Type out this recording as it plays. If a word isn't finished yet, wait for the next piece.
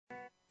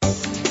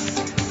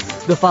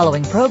The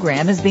following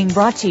program is being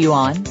brought to you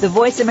on the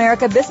Voice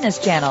America Business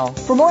Channel.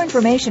 For more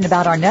information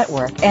about our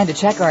network and to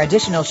check our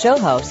additional show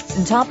hosts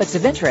and topics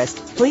of interest,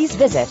 please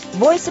visit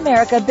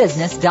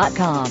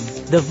voiceamericabusiness.com.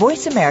 The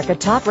Voice America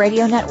Talk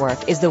Radio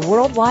Network is the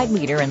worldwide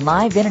leader in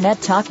live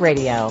Internet talk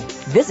radio.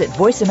 Visit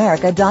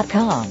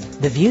voiceamerica.com.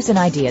 The views and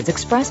ideas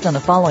expressed on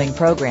the following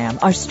program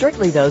are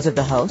strictly those of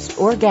the host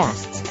or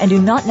guests and do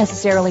not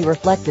necessarily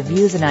reflect the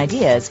views and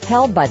ideas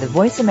held by the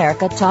Voice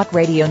America Talk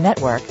Radio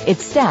Network,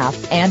 its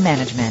staff, and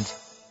management.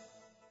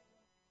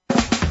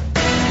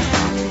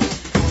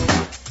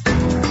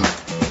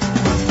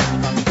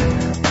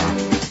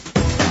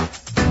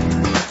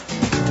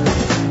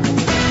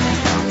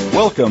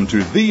 Welcome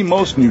to the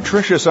most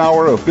nutritious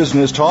hour of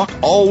business talk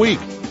all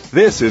week.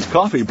 This is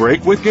Coffee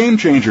Break with Game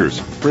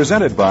Changers,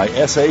 presented by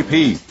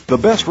SAP. The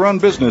best-run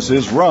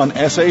businesses run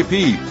SAP.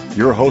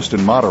 Your host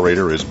and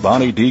moderator is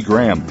Bonnie D.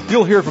 Graham.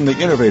 You'll hear from the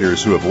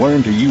innovators who have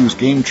learned to use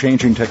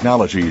game-changing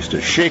technologies to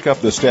shake up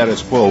the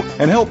status quo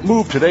and help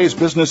move today's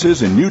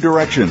businesses in new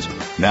directions.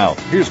 Now,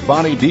 here's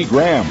Bonnie D.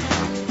 Graham.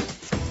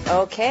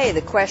 Okay,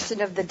 the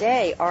question of the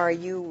day, are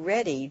you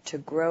ready to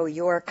grow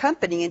your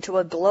company into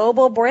a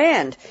global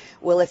brand?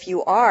 Well, if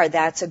you are,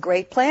 that's a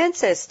great plan,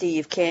 says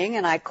Steve King,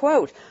 and I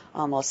quote,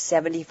 almost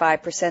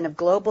 75% of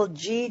global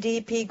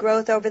GDP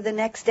growth over the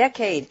next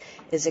decade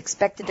is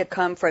expected to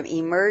come from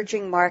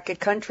emerging market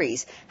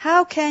countries.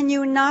 How can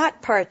you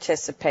not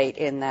participate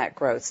in that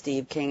growth,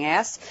 Steve King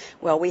asks.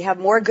 Well, we have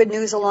more good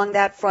news along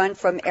that front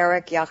from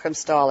Erich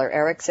Joachimsthaler.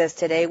 Erich says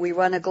today we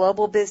run a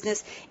global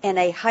business in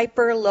a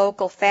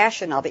hyper-local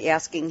fashion. I'll be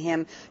asking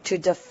him to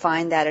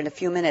define that in a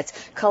few minutes.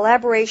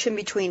 Collaboration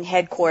between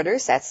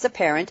headquarters, that's the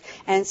parent,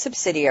 and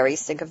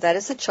subsidiaries, think of that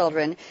as the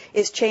children,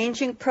 is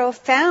changing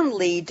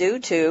profoundly due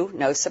to,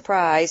 no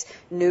surprise,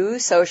 new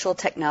social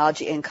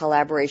technology and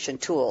collaboration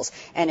tools.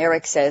 And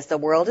Eric says the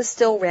world is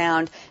still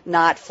round,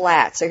 not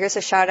flat. So here's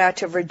a shout out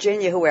to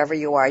Virginia, whoever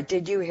you are.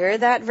 Did you hear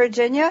that,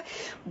 Virginia?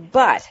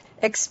 But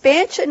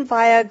expansion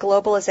via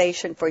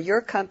globalization for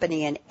your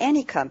company and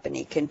any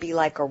company can be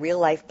like a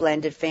real-life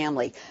blended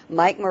family.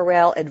 Mike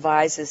Morel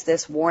advises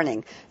this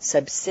warning.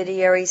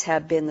 Subsidiaries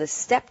have been the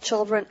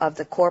stepchildren of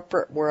the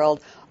corporate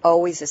world,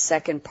 always a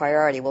second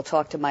priority. We'll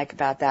talk to Mike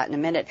about that in a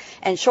minute.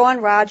 And Shawn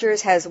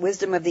Rogers has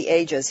wisdom of the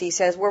ages. He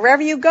says,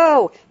 wherever you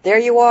go, there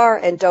you are,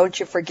 and don't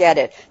you forget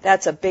it.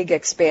 That's a big,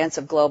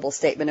 expansive global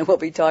statement, and we'll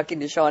be talking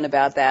to Shawn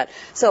about that.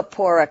 So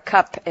pour a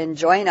cup and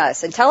join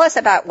us. And tell us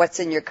about what's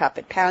in your cup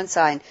at #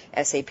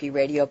 SAP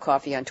Radio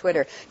Coffee on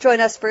Twitter. Join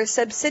us for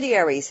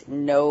Subsidiaries.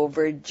 No,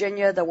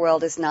 Virginia, the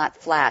world is not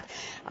flat.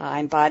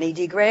 I'm Bonnie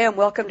D. Graham.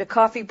 Welcome to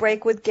Coffee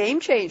Break with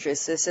Game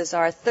Changers. This is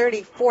our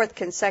 34th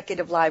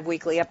consecutive live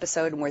weekly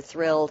episode, and we're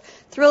thrilled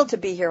to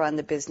be here on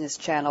the Business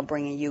Channel,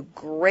 bringing you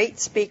great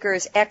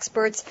speakers,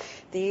 experts.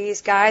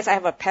 These guys, I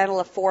have a panel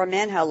of 4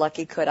 men, how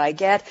lucky could I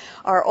get,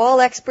 are all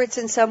experts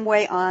in some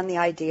way on the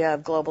idea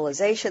of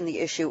globalization, the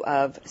issue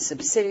of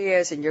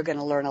subsidiaries, and you're going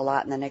to learn a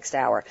lot in the next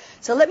hour.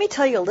 So let me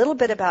tell you a little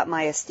bit about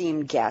my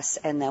esteemed guests,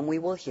 and then we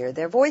will hear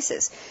their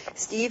voices.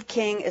 Steve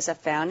King is a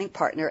founding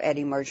partner at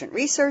Emergent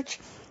Research,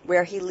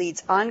 where he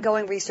leads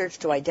ongoing research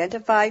to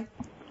identify,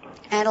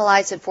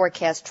 analyze, and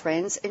forecast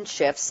trends and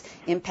shifts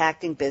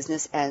impacting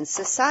business and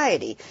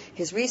society.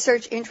 His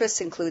research interests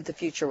include the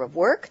future of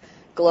work,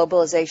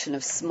 globalization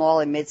of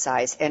small and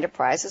mid-sized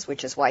enterprises,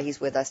 which is why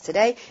he's with us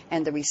today,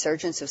 and the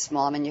resurgence of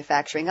small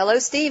manufacturing. Hello,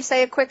 Steve.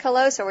 Say a quick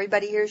hello so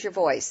everybody hears your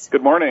voice.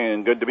 Good morning,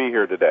 and good to be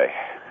here today.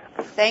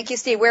 Thank you,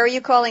 Steve. Where are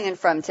you calling in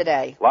from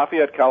today?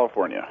 Lafayette,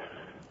 California.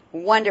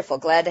 Wonderful.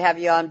 Glad to have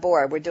you on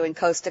board. We're doing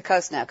coast to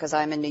coast now because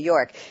I'm in New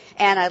York.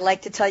 And I'd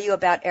like to tell you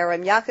about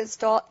Erich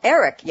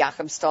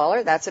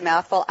Joachimsthaler. That's a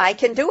mouthful. I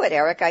can do it,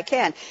 Erich. I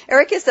can.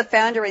 Erich is the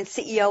founder and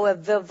CEO of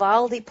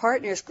Vivaldi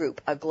Partners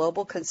Group, a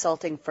global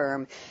consulting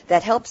firm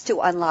that helps to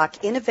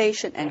unlock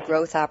innovation and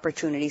growth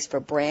opportunities for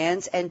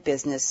brands and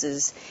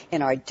businesses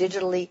in our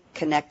digitally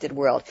connected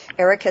world.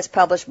 Erich has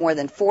published more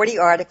than 40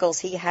 articles.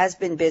 He has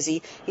been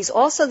busy. He's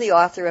also the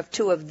author of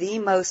 2 of the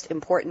most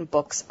important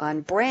books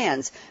on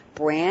brands,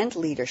 Brand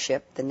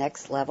Leadership, The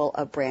Next Level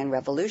of Brand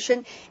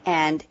Revolution,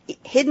 and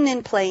Hidden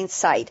in Plain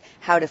Sight,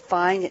 How to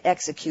Find and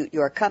Execute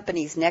Your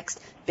Company's Next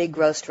Big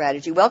Growth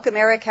Strategy. Welcome,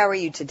 Erich. How are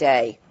you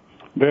today?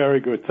 Very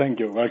good. Thank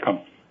you.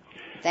 Welcome.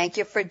 Thank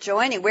you for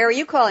joining. Where are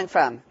you calling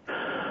from?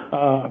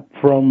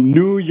 From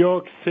New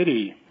York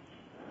City.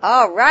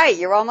 All right.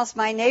 You're almost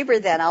my neighbor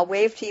then. I'll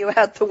wave to you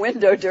out the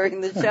window during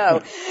the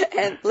show.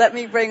 And let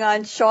me bring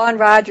on Shawn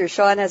Rogers.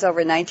 Shawn has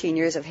over 19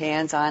 years of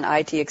hands-on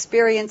IT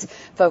experience,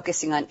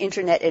 focusing on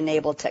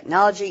Internet-enabled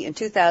technology. In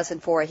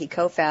 2004, he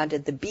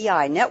co-founded the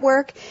BI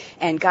Network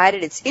and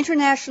guided its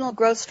international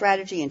growth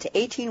strategy into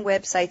 18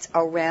 websites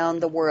around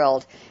the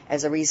world.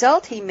 As a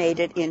result, he made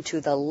it into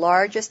the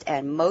largest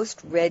and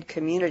most read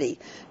community,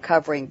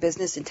 covering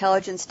business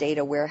intelligence,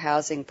 data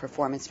warehousing,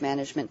 performance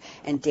management,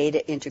 and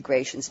data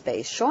integration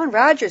space. Shawn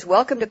Rogers,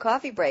 welcome to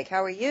Coffee Break.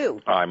 How are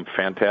you? I'm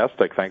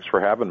fantastic. Thanks for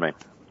having me.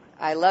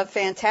 I love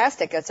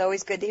fantastic. It's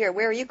always good to hear.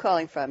 Where are you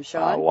calling from,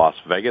 Shawn? Las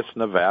Vegas,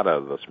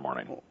 Nevada this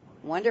morning.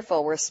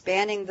 Wonderful. We're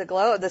spanning the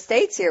globe, the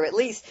states here at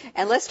least.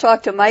 And let's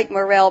talk to Mike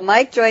Morel.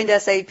 Mike joined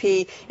SAP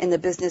in the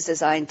business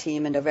design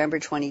team in November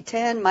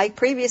 2010. Mike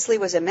previously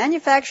was a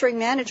manufacturing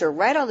manager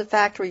right on the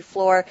factory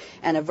floor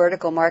and a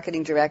vertical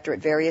marketing director at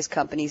various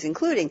companies,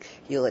 including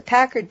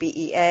Hewlett-Packard,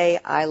 BEA,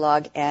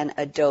 iLog, and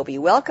Adobe.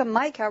 Welcome,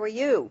 Mike. How are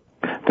you?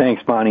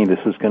 Thanks, Bonnie. This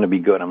is going to be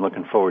good. I'm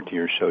looking forward to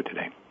your show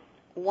today.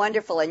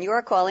 Wonderful. And you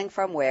are calling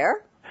from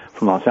where?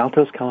 From Los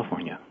Altos,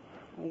 California.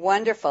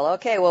 Wonderful.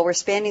 Okay, well, we're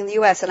spanning the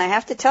U.S., and I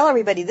have to tell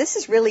everybody, this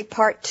is really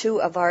part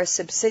 2 of our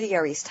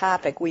subsidiaries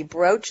topic. We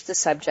broached the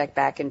subject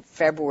back in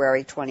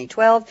February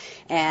 2012,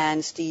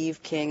 and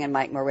Steve King and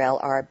Mike Morel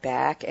are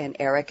back, and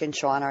Eric and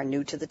Shawn are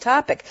new to the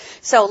topic.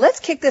 So let's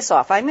kick this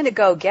off. I'm going to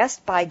go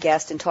guest by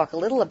guest and talk a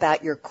little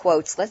about your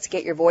quotes. Let's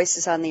get your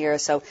voices on the air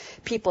so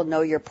people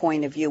know your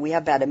point of view. We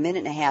have about a minute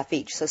and a half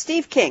each. So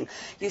Steve King,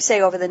 you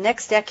say over the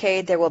next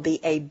decade there will be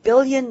 1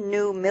 billion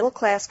new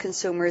middle-class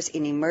consumers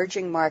in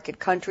emerging market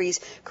countries,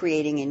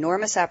 creating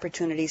enormous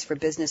opportunities for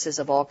businesses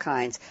of all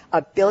kinds.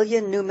 1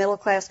 billion new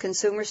middle-class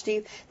consumers,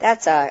 Steve?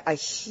 That's a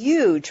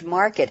huge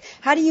market.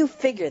 How do you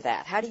figure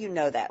that? How do you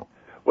know that?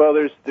 Well,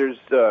 there's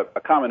a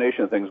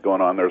combination of things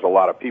going on. There's a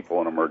lot of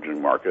people in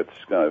emerging markets,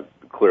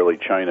 clearly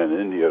China and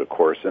India, of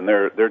course, and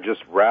they're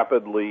just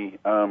rapidly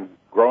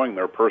growing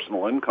their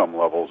personal income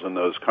levels in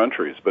those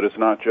countries. But it's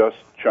not just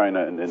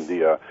China and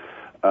India.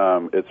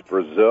 It's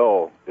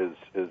Brazil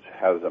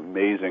has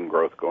amazing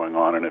growth going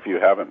on, and if you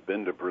haven't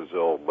been to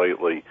Brazil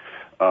lately,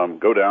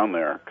 go down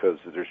there because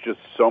there's just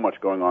so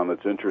much going on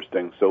that's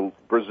interesting. So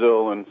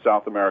Brazil and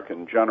South America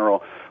in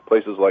general,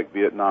 places like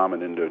Vietnam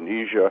and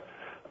Indonesia,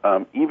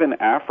 even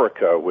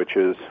Africa, which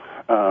is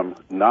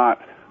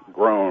not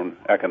grown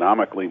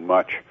economically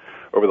much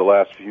over the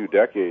last few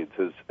decades,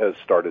 has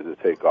started to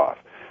take off.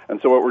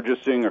 And so what we're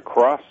just seeing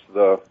across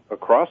the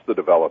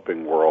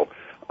developing world.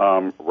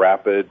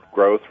 Rapid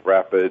growth,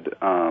 rapid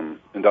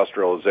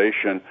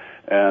industrialization,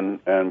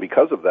 and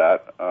because of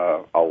that,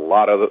 a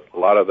lot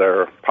of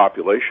their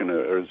population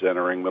is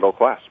entering middle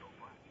class.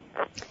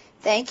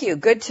 Thank you.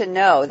 Good to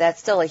know.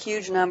 That's still a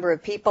huge number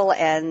of people,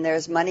 and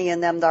there's money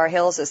in them thar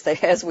hills,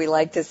 as we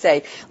like to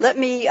say. Let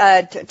me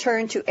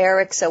turn to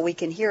Eric so we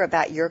can hear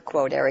about your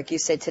quote, Eric. You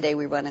said today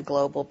we run a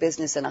global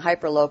business in a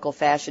hyperlocal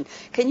fashion.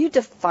 Can you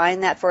define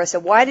that for us?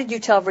 And why did you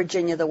tell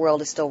Virginia the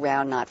world is still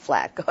round, not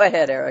flat? Go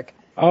ahead, Eric.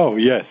 Oh,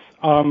 yes.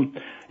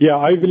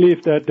 I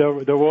believe that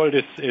the world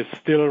is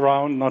still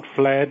round, not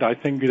flat. I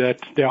think that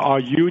there are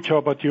huge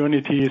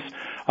opportunities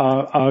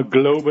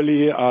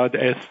globally,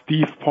 as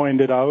Steve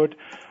pointed out.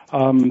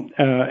 And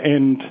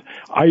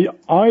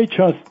I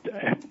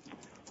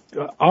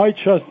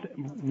just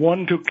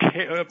want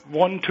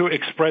to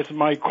express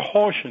my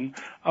caution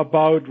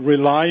about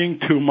relying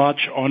too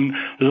much on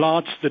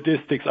large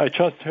statistics. I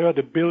just heard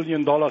 $1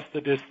 billion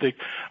statistic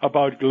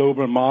about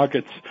global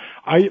markets.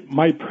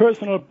 My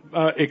personal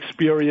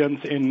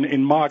experience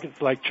in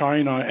markets like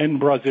China and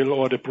Brazil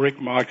or the BRIC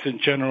markets in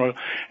general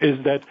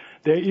is that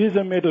there is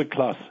a middle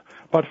class.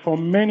 But for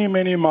many,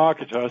 many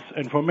marketers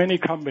and for many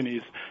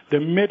companies, the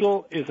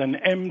middle is an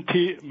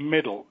empty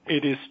middle.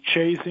 It is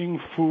chasing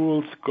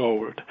fool's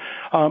gold.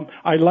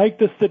 I like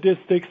the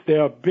statistics. They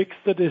are big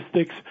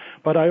statistics.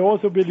 But I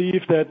also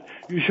believe that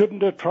you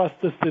shouldn't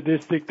trust the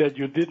statistic that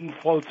you didn't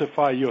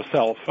falsify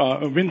yourself.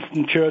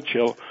 Winston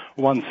Churchill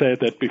once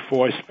said that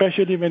before,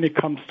 especially when it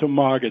comes to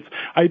markets.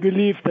 I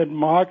believe that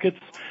markets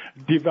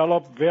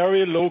develop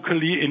very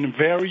locally in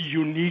very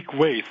unique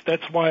ways.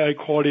 That's why I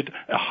call it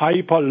a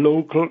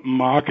hyper-local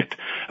market.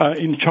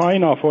 In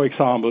China, for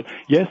example,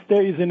 yes,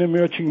 there is an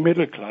emerging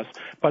middle class,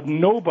 but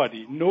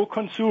nobody, no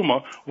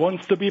consumer,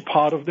 wants to be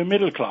part of the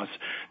middle class.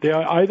 They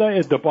are either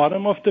at the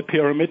bottom of the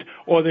pyramid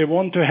or they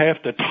want to have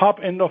the top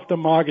end of the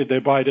market. They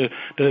buy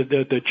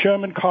the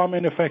German car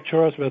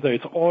manufacturers, whether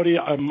it's Audi,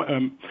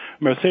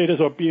 Mercedes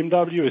or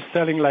BMW, is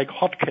selling like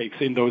hotcakes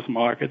in those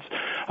markets.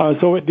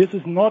 So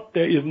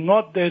there is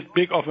not as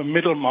big of a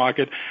middle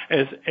market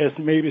as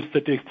maybe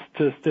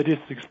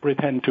statistics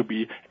pretend to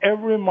be.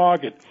 Every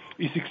market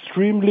is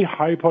extremely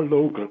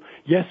hyper-local.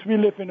 Yes, we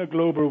live in a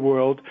global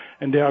world,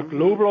 and there are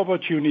global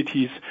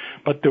opportunities,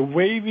 but the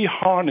way we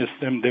harness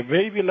them, the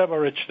way we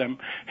leverage them,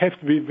 have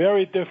to be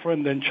very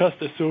different than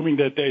just assuming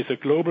that there is a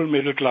global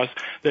middle class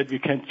that we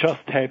can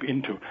just tap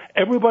into.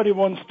 Everybody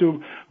wants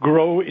to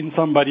grow in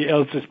somebody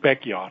else's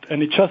backyard,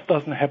 and it just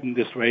doesn't happen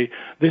this way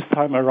this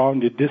time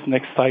around in this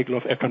next cycle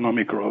of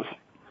economic growth.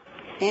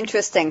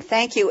 Interesting.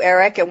 Thank you,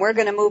 Eric. And we're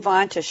going to move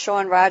on to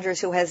Shawn Rogers,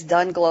 who has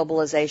done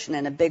globalization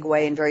in a big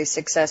way and very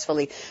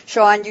successfully.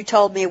 Shawn, you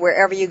told me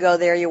wherever you go,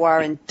 there you are,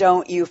 and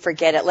don't you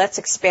forget it. Let's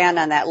expand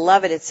on that.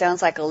 Love it. It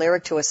sounds like a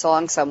lyric to a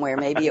song somewhere.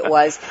 Maybe it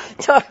was.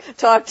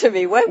 Talk to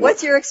me.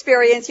 What's your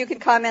experience? You can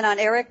comment on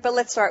Eric, but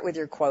let's start with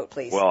your quote,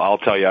 please. Well, I'll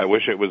tell you, I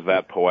wish it was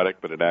that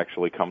poetic, but it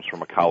actually comes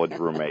from a college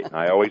roommate. And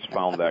I always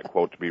found that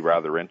quote to be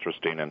rather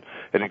interesting and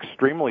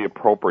extremely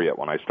appropriate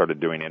when I started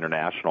doing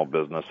international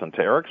business. And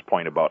to Eric's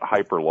point about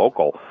hyper-local,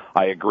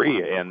 I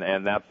agree,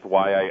 and that's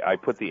why I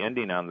put the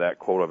ending on that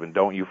quote of, and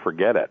don't you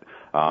forget it.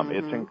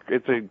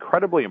 It's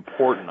incredibly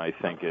important, I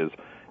think,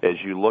 as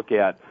you look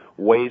at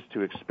ways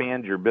to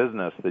expand your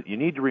business that you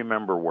need to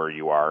remember where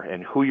you are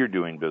and who you're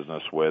doing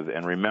business with,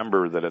 and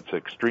remember that it's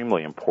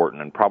extremely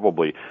important. And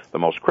probably the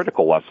most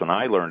critical lesson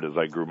I learned as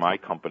I grew my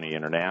company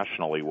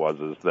internationally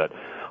is that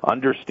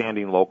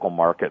understanding local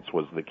markets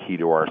was the key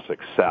to our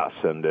success.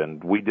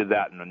 And we did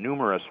that in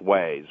numerous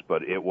ways,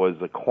 but it was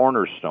the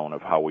cornerstone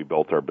of how we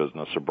built our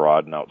business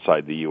abroad and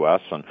outside the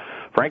U.S. And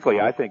frankly,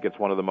 I think it's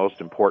one of the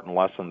most important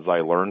lessons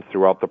I learned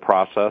throughout the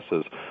process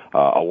is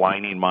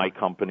aligning my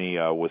company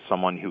with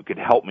someone who could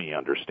help me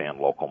understand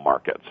local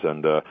markets.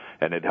 And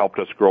it helped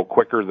us grow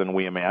quicker than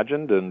we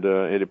imagined, and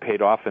it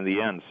paid off in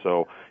the end.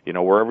 So,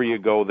 wherever you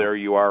go, there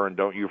you are, and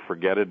don't you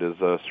forget it is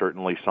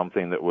certainly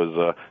something that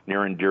was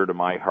near and dear to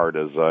my heart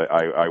as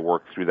I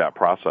worked through that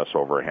process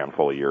over a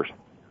handful of years.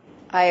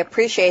 I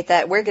appreciate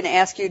that. We're going to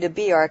ask you to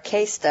be our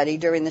case study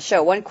during the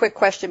show. One quick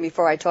question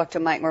before I talk to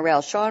Mike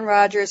Morel. Shawn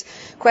Rogers,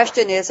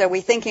 question is, are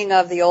we thinking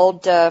of the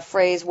old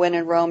phrase, when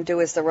in Rome,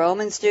 do as the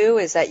Romans do?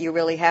 Is that you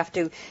really have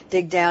to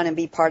dig down and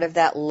be part of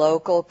that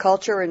local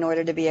culture in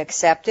order to be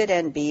accepted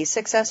and be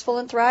successful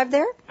and thrive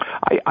there?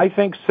 I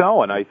think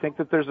so, and I think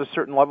that there's a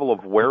certain level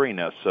of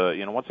wariness.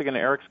 Once again,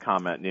 Eric's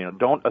comment,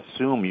 don't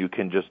assume you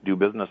can just do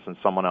business in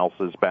someone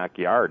else's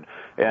backyard.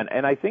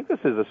 And I think this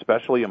is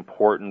especially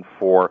important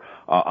for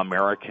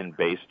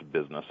American-based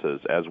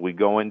businesses. As we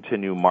go into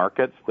new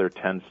markets, there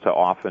tends to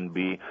often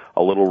be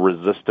a little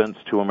resistance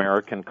to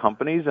American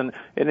companies, and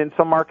in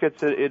some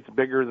markets it's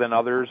bigger than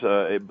others,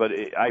 but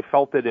I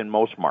felt it in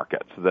most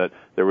markets that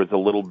there was a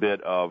little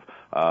bit of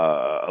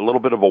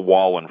a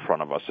wall in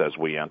front of us as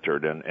we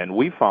entered, and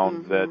we found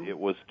that it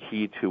was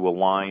key to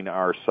align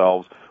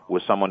ourselves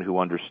with someone who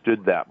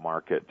understood that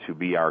market to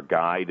be our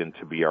guide and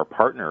to be our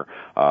partner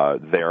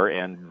there,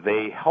 and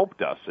they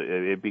helped us.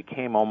 It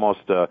became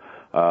almost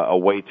a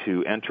way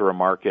to enter a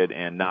market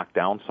and knock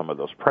down some of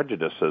those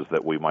prejudices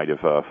that we might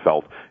have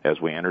felt as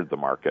we entered the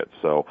market.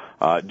 So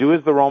do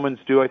as the Romans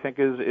do, I think,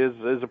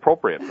 is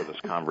appropriate for this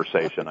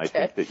conversation. Okay. I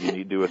think that you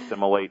need to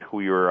assimilate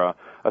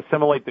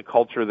assimilate the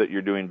culture that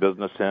you're doing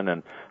business in,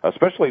 and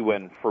especially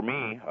when, for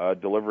me,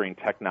 delivering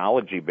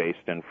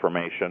technology-based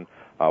information,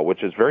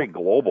 which is very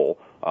global,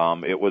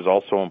 it was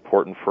also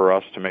important for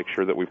us to make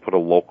sure that we put a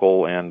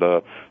local and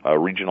a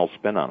regional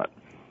spin on it.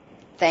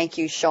 Thank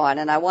you, Shawn.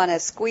 And I want to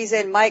squeeze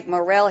in Mike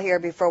Morel here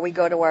before we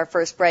go to our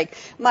first break.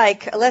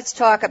 Mike, let's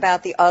talk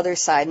about the other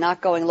side,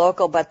 not going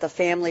local, but the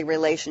family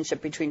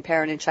relationship between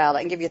parent and child.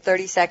 I can give you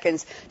 30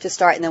 seconds to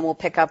start, and then we'll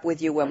pick up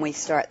with you when we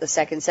start the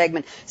second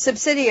segment.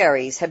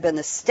 Subsidiaries have been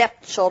the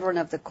stepchildren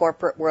of the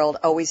corporate world,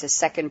 always a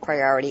second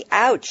priority.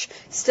 Ouch.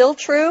 Still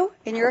true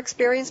in your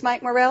experience,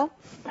 Mike Morel?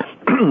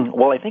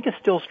 Well, I think it's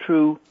still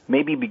true,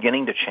 maybe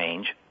beginning to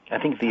change. I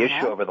think the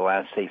issue over the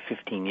last, say,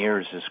 15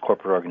 years is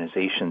corporate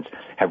organizations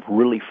have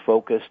really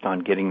focused on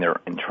getting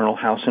their internal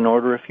house in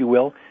order, if you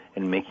will,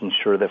 and making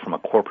sure that from a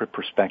corporate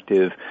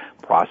perspective,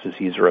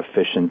 processes are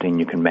efficient and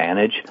you can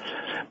manage.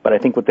 But I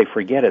think what they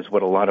forget is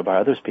what a lot of our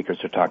other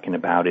speakers are talking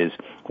about is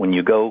when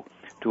you go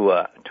to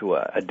a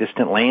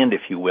distant land,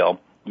 if you will,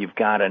 you've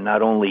got to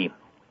not only,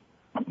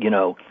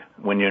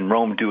 when you're in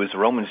Rome, do as the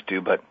Romans do,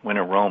 but when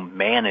in Rome,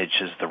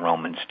 manage as the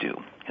Romans do.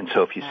 And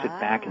so if you sit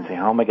back and say,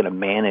 how am I going to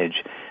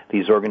manage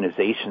these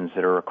organizations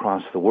that are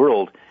across the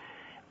world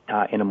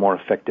in a more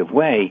effective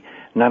way,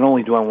 not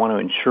only do I want to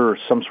ensure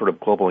some sort of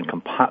global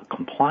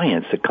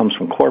compliance that comes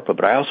from corporate,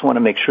 but I also want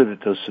to make sure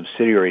that those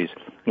subsidiaries,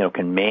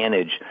 can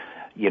manage,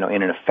 in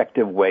an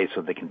effective way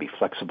so they can be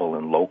flexible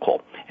and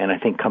local. And I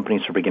think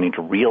companies are beginning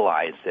to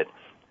realize that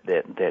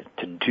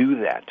to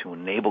do that, to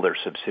enable their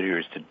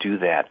subsidiaries to do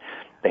that,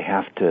 they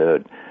have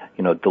to,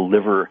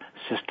 deliver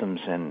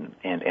systems and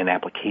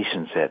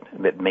applications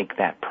that make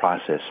that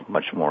process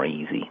much more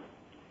easy.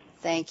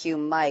 Thank you,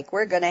 Mike.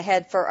 We're going to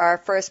head for our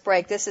first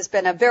break. This has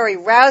been a very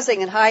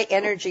rousing and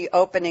high-energy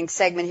opening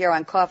segment here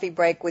on Coffee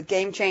Break with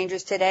Game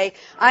Changers today.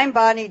 I'm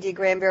Bonnie D.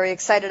 Graham, very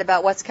excited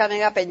about what's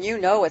coming up, and you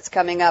know what's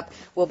coming up.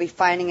 We'll be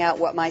finding out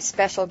what my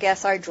special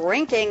guests are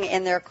drinking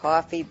in their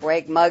coffee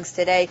break mugs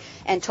today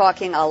and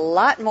talking a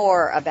lot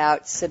more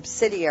about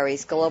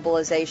subsidiaries,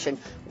 globalization,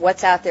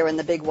 what's out there in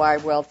the big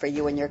wide world for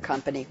you and your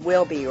company.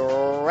 We'll be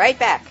right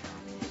back.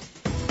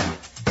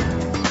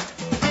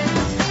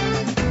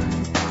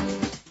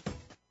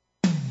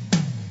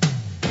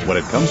 When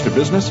it comes to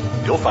business,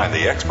 you'll find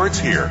the experts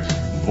here.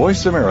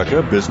 Voice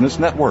America Business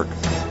Network.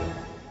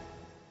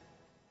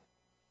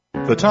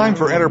 The time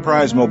for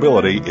enterprise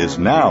mobility is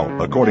now,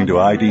 according to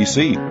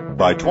IDC.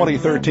 By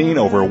 2013,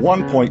 over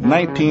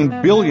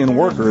 1.19 billion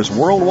workers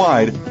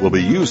worldwide will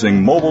be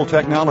using mobile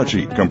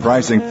technology,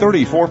 comprising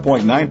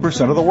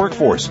 34.9% of the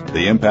workforce.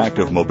 The impact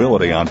of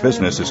mobility on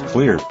business is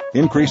clear.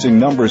 Increasing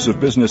numbers of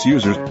business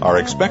users are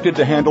expected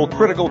to handle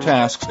critical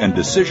tasks and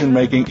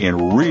decision-making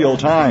in real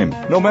time,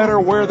 no matter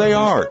where they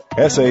are.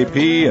 SAP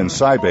and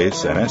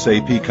Sybase, an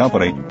SAP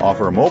company,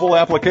 offer mobile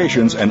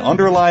applications and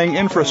underlying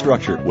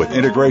infrastructure with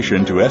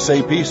integration to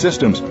SAP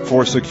systems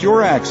for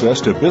secure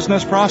access to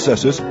business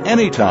processes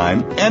anytime,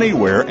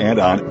 anywhere, and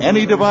on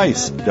any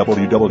device.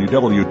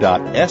 www.sap.com.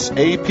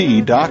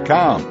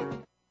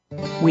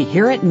 We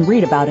hear it and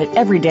read about it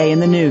every day in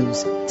the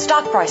news.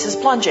 Stock prices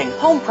plunging,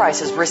 home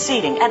prices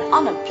receding, and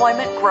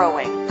unemployment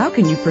growing. How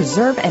can you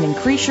preserve and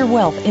increase your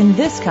wealth in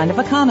this kind of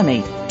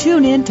economy?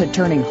 Tune in to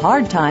Turning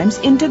Hard Times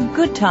into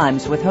Good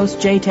Times with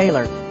host Jay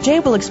Taylor. Jay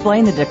will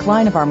explain the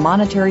decline of our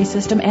monetary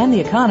system and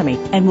the economy,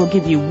 and will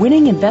give you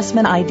winning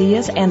investment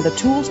ideas and the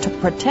tools to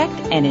protect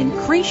and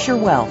increase your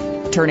wealth.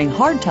 Turning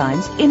Hard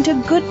Times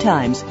into Good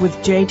Times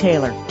with Jay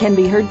Taylor can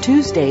be heard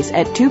Tuesdays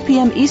at 2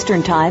 p.m.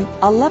 Eastern Time,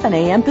 11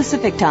 a.m.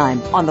 Pacific Time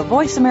on the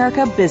Voice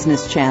America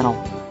Business Channel.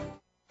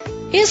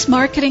 Is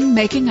marketing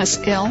making us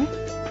ill?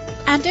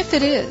 And if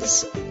it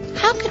is,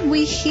 how can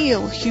we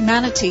heal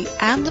humanity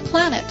and the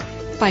planet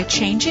by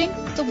changing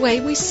the way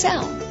we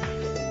sell?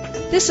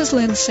 This is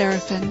Lynn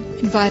Seraphin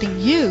inviting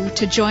you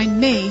to join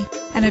me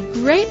and a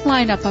great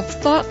lineup of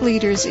thought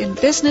leaders in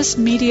business,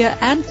 media,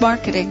 and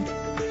marketing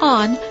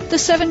on The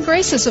 7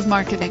 Graces of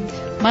Marketing,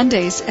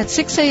 Mondays at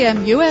 6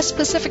 a.m. U.S.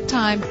 Pacific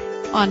Time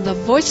on the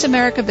Voice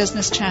America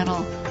Business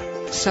Channel.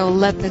 So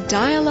let the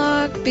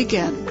dialogue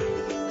begin.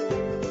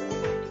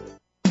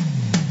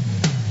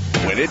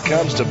 When it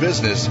comes to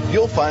business,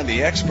 you'll find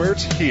the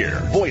experts here.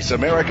 Voice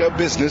America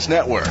Business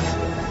Network.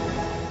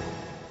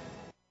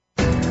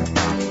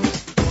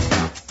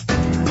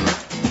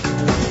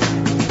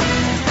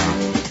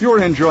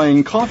 You're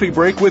enjoying Coffee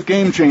Break with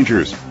Game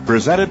Changers,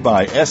 presented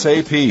by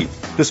SAP.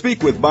 To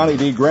speak with Bonnie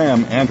D.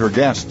 Graham and her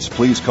guests,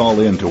 please call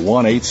in to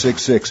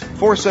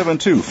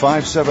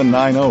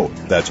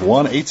 1-866-472-5790. That's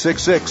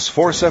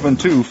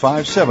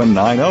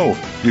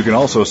 1-866-472-5790. You can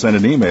also send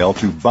an email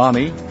to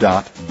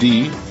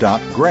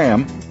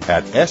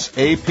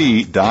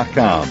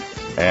bonnie.d.graham@sap.com.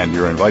 And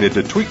you're invited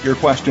to tweet your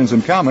questions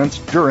and comments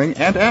during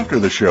and after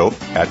the show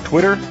at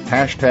Twitter,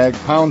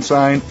 #SAPRADIO.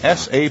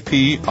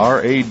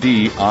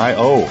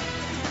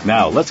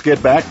 Now, let's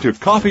get back to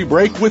Coffee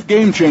Break with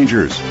Game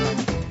Changers.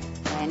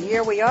 And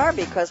here we are,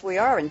 because we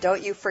are, and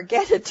don't you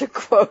forget it, to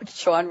quote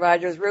Shawn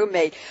Rogers'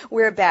 roommate.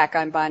 We're back.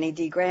 I'm Bonnie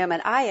D. Graham,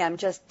 and I am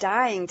just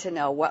dying to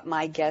know what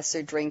my guests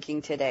are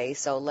drinking today.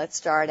 So let's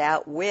start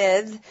out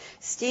with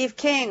Steve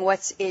King.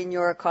 What's in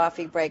your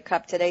coffee break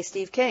cup today,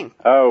 Steve King?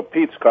 Oh,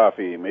 Pete's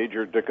Coffee,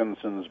 Major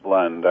Dickinson's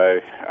blend.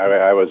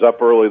 I was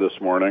up early this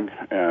morning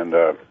and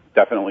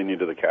definitely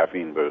needed the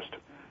caffeine boost.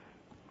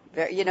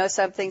 You know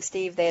something,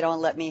 Steve? They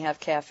don't let me have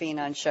caffeine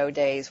on show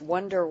days.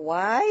 Wonder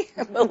why?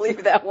 We'll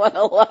leave that one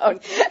alone.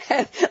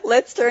 And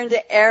let's turn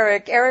to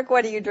Eric. Eric,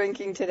 what are you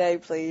drinking today,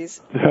 please?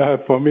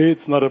 For me,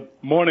 it's not a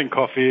morning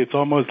coffee. It's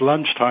almost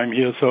lunchtime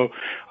here, so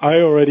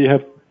I already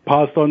have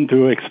passed on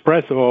to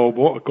espresso,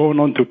 or going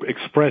on to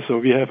espresso.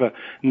 We have an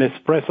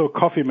Nespresso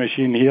coffee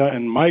machine here,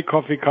 and my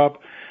coffee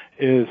cup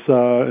is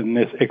an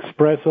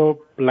espresso,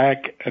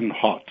 black and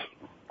hot.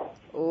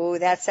 Oh,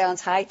 that sounds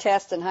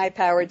high-test and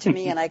high-powered to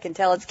me, and I can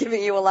tell it's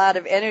giving you a lot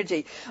of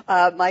energy.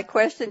 My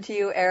question to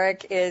you,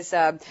 Eric, is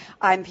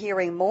I'm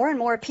hearing more and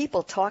more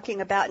people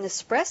talking about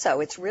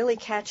Nespresso. It's really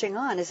catching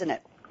on, isn't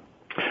it?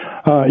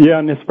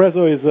 Yeah,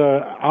 Nespresso is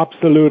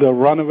a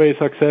runaway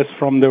success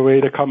from the way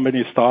the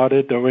company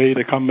started, the way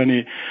the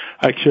company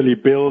actually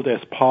built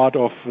as part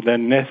of the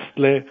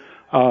Nestle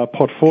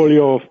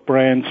portfolio of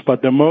brands.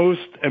 But the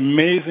most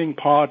amazing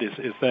part is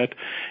that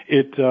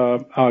it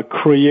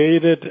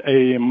created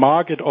a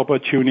market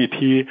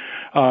opportunity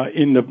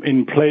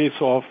in place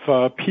of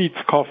Peet's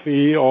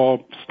Coffee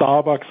or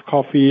Starbucks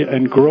Coffee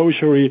and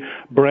grocery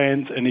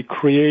brands, and it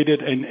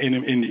created an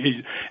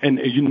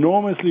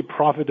enormously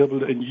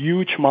profitable and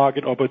huge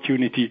market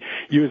opportunity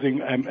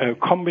using a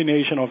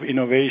combination of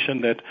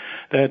innovation that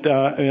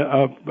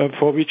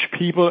for which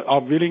people are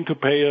willing to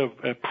pay a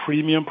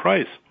premium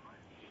price.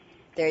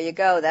 There you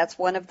go. That's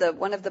one of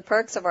the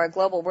perks of our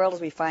global world, as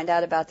we find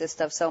out about this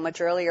stuff so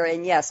much earlier.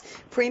 And yes,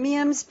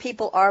 premiums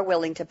people are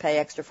willing to pay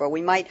extra for.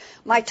 We might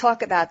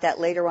talk about that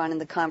later on in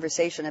the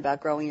conversation about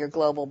growing your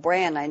global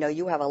brand. I know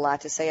you have a lot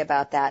to say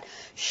about that.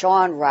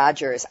 Shawn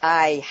Rogers,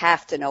 I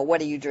have to know,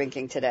 what are you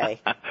drinking today?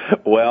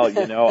 Well,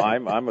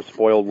 I'm a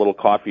spoiled little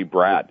coffee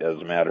brat, as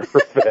a matter of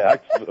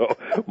fact. So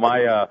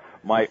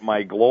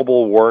my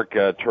global work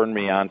turned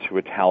me on to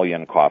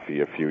Italian coffee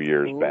a few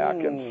years back,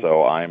 and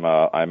so I'm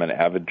an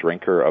avid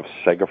drinker of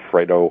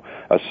Segafredo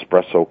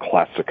Espresso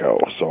Classico.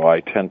 So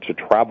I tend to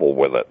travel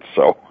with it.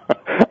 So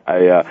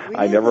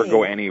I never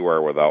go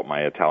anywhere without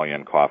my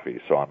Italian coffee.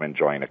 So I'm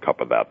enjoying a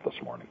cup of that this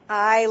morning.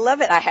 I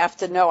love it. I have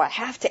to know. I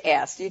have to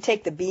ask. Do you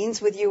take the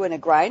beans with you in a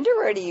grinder,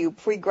 or do you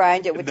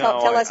pre-grind it?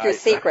 Tell us your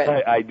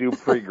secret. I do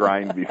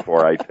pre-grind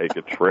before I take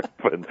a trip,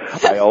 and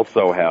I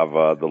also have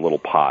the little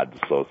pods.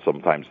 So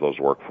sometimes those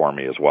work for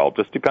me as well.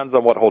 Just depends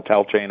on what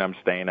hotel chain I'm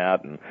staying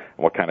at and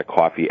what kind of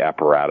coffee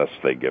apparatus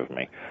they give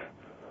me.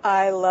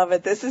 I love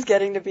it. This is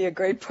getting to be a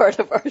great part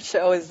of our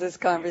show, is this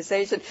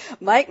conversation.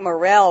 Mike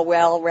Morel,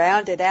 well,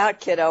 round it out,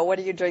 kiddo. What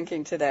are you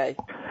drinking today?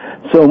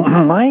 So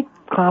my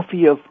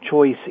coffee of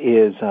choice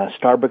is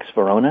Starbucks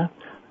Verona,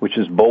 which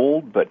is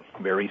bold but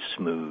very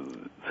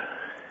smooth.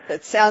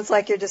 It sounds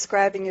like you're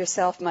describing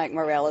yourself, Mike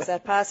Morel. Is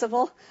that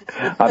possible?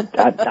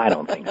 I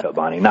don't think so,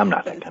 Bonnie. I'm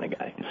not that kind of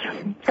guy.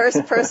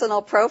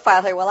 Personal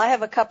profile here. Well, I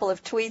have a couple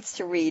of tweets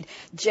to read.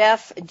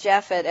 Jeff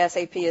at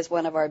SAP is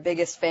one of our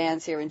biggest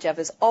fans here, and Jeff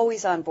is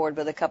always on board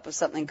with a cup of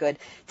something good.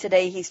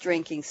 Today he's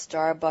drinking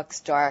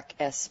Starbucks Dark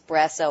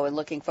Espresso and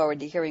looking forward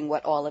to hearing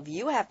what all of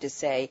you have to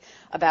say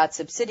about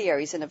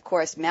Subsidiaries. And, of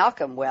course,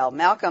 Malcolm. Well,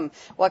 Malcolm,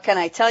 what can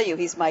I tell you?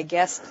 He's my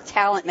guest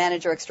talent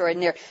manager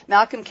extraordinaire.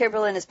 Malcolm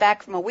Kimberlin is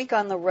back from a week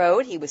on the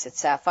road. He was at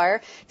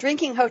Sapphire,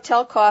 drinking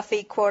hotel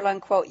coffee,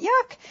 quote-unquote,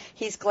 yuck.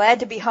 He's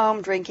glad to be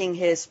home drinking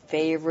his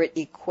favorite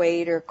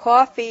Equator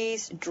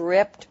coffees,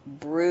 dripped,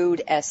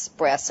 brewed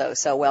espresso.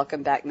 So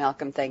welcome back,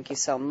 Malcolm. Thank you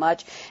so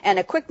much. And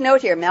a quick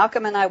note here.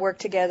 Malcolm and I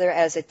worked together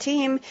as a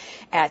team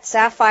at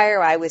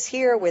Sapphire. I was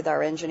here with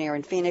our engineer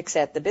in Phoenix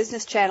at the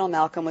Business Channel.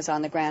 Malcolm was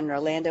on the ground in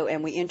Orlando,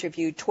 and we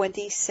interviewed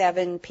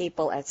 27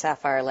 people at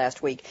Sapphire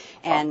last week.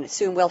 And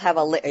soon we'll have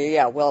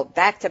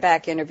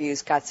back-to-back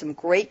interviews. Got some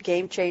great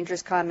game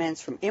changers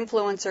comments from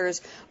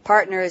influencers,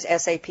 partners,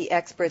 SAP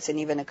experts, and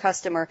even a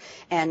customer.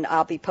 And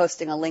I'll be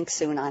posting a link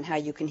soon on how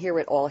you can hear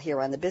it all here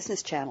on the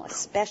Business Channel, a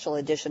special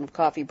edition of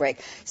Coffee Break.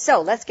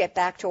 So let's get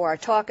back to our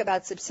talk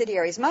about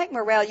Subsidiaries. Mike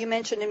Morel, you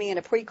mentioned to me in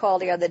a pre-call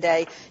the other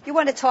day, you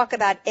want to talk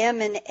about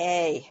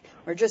M&A,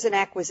 mergers and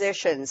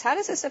acquisitions. How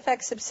does this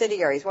affect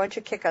Subsidiaries? Why don't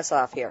you kick us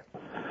off here?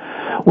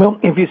 Well,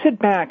 if you sit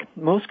back,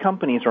 most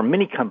companies or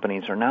many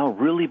companies are now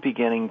really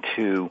beginning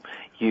to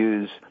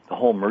use the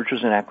whole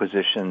mergers and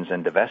acquisitions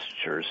and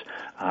divestitures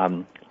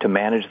to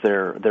manage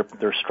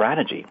their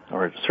strategy,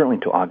 or certainly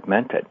to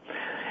augment it.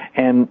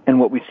 And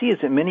what we see is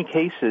in many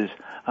cases,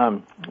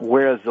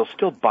 whereas they'll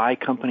still buy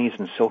companies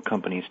and sell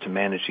companies to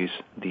manage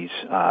these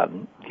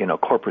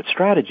corporate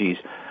strategies,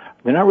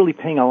 they're not really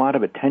paying a lot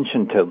of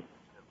attention to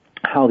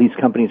how these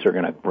companies are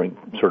going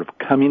to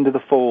come into the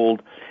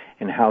fold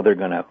and how they're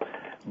going to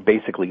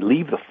basically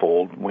leave the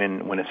fold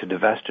when it's a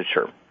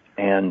divestiture.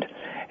 And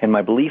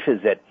my belief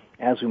is that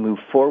as we move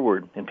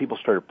forward and people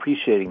start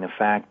appreciating the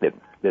fact that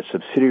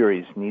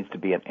Subsidiaries needs to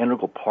be an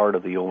integral part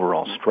of the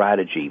overall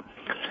strategy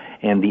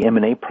and the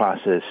M&A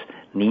process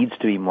needs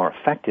to be more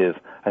effective,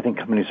 I think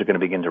companies are going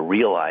to begin to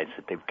realize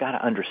that they've got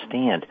to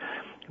understand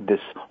this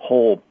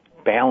whole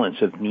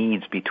balance of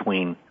needs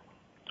between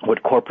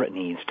what corporate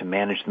needs to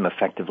manage them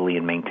effectively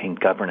and maintain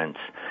governance,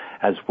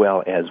 as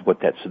well as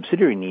what that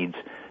subsidiary needs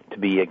to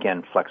be,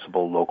 again,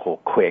 flexible, local,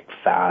 quick,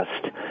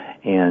 fast,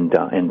 and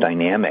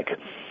dynamic.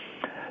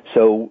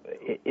 So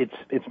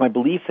it's my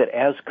belief that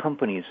as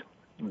companies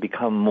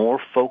become more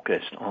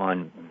focused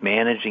on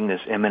managing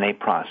this M&A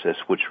process,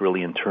 which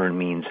really in turn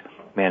means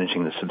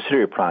managing the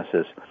subsidiary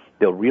process,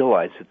 they'll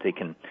realize that they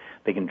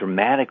can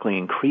dramatically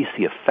increase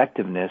the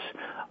effectiveness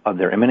of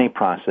their M&A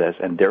process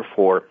and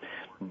therefore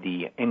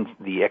the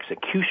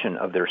execution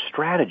of their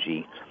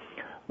strategy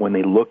when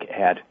they look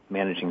at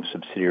managing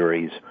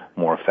subsidiaries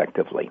more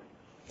effectively.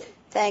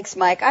 Thanks,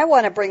 Mike. I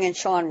want to bring in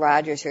Shawn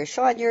Rogers here.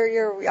 Shawn,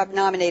 I've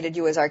nominated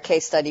you as our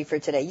case study for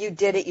today. You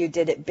did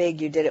it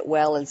big, you did it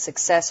well and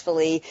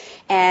successfully,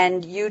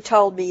 and you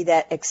told me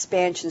that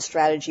expansion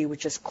strategy,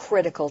 which is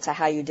critical to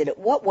how you did it.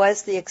 What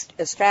was the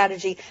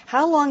strategy?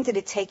 How long did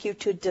it take you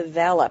to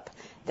develop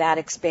that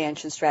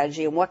expansion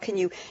strategy, and what can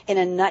you, in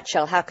a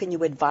nutshell, how can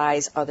you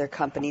advise other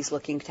companies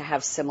looking to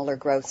have similar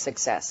growth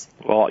success?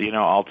 Well,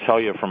 I'll tell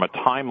you from a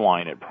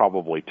timeline, it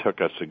probably took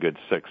us a good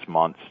 6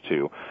 months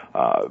to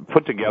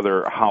put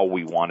together how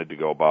we wanted to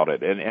go about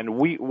it. And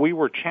we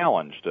were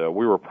challenged.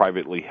 We were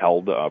privately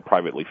held,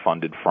 privately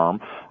funded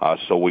firm,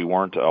 so we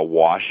weren't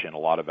awash in a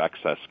lot of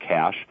excess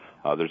cash.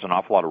 There's an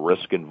awful lot of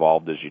risk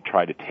involved as you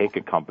try to take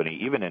a company,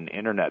 even an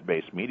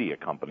internet-based media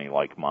company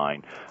like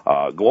mine,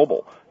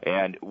 global.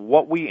 And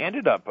what we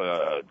ended up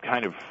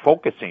kind of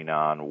focusing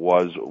on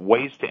was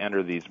ways to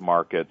enter these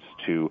markets,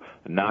 to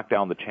knock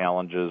down the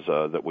challenges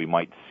that we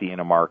might see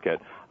in a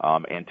market,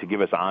 and to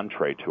give us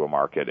entree to a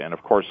market. And,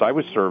 of course, I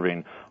was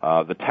serving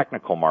the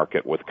technical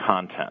market with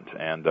content.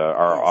 And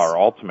our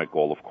ultimate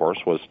goal, of course,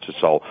 was to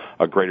sell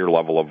a greater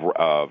level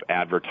of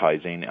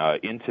advertising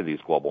into these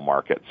global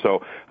markets.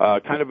 So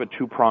kind of a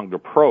two-pronged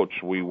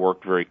approach. We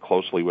worked very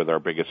closely with our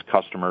biggest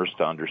customers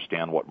to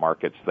understand what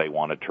markets they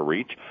wanted to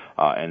reach.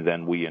 And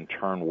then we, in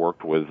turn,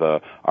 worked with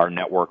our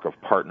network of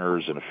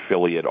partners and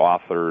affiliate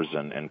authors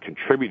and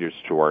contributors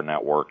to our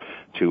network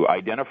to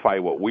identify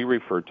what we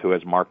refer to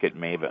as market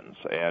mavens.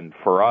 And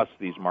for us,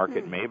 these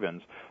market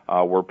mavens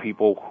were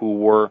people who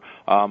were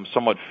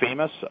somewhat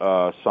famous,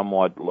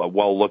 somewhat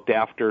well looked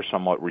after,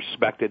 somewhat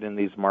respected in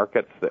these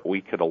markets that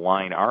we could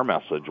align our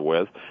message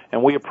with.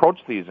 And we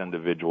approached these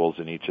individuals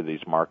in each of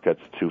these markets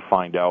to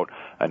find out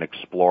and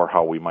explore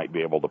how we might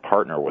be able to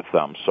partner with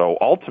them. So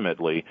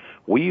ultimately,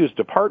 we used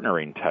a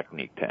partnering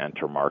technique to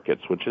enter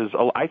markets, which is,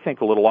 I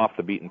think, a little off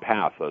the beaten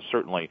path,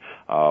 certainly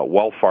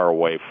well far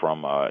away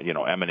from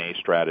M&A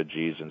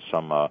strategies and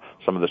some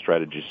of the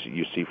strategies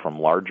you see from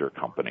larger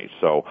companies.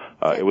 So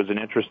it was an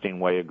interesting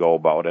way to go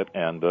about it,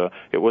 and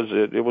it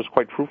was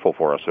quite fruitful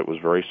for us. It was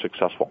very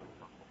successful.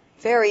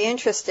 Very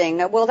interesting.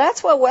 Well,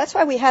 that's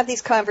why we have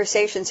these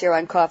conversations here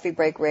on Coffee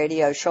Break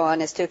Radio, Shawn,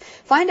 is to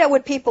find out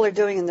what people are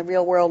doing in the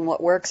real world and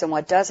what works and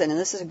what doesn't. And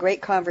this is a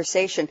great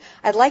conversation.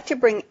 I'd like to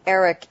bring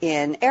Erich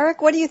in.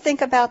 Erich, what do you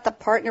think about the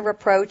partner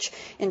approach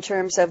in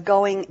terms of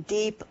going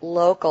deep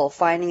local,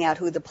 finding out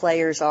who the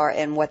players are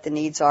and what the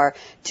needs are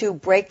to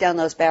break down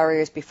those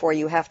barriers before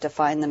you have to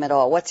find them at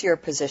all? What's your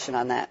position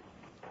on that?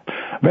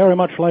 Very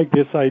much like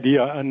this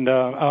idea, and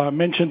I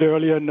mentioned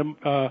earlier in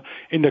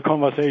the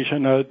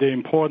conversation the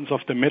importance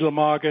of the middle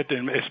market,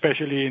 and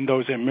especially in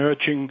those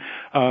emerging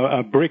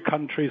BRIC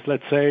countries,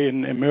 let's say,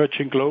 in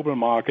emerging global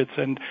markets.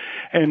 And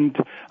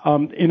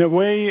in a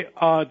way,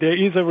 there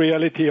is a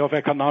reality of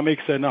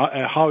economics and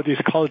how these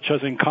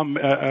cultures and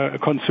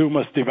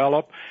consumers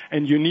develop,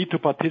 and you need to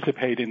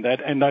participate in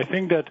that. And I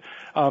think that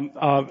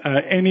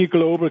any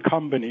global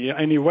company,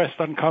 any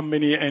Western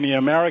company, any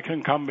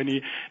American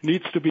company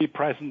needs to be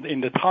present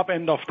in the top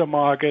end of the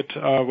market,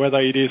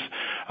 whether it is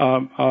GE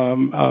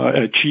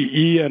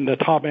and the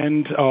top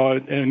end,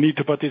 need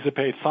to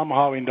participate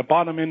somehow in the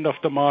bottom end of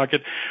the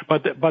market.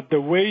 But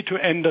the way to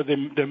enter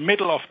the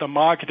middle of the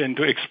market and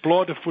to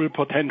explore the full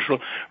potential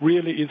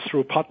really is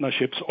through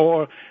partnerships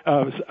or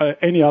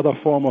any other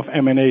form of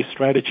M&A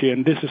strategy.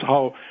 And this is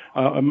how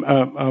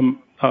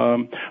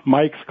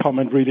Mike's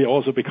comment really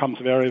also becomes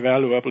very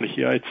valuable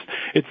here.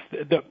 It's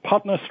the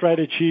partner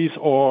strategies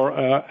or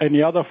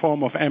any other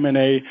form of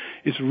M&A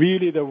is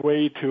really the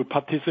way to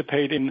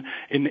participate in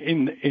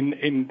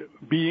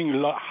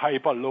being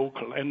hyper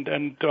local.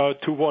 And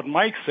to what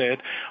Mike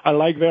said, I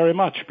like very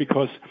much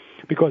because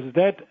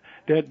that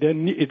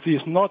it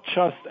is not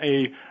just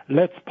a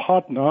let's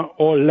partner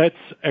or let's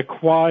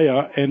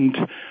acquire and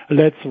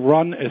let's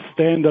run a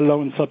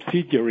standalone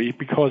subsidiary,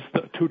 because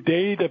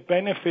today the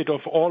benefit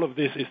of all of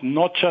this is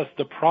not just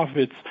the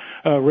profits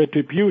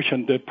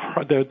retribution.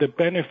 The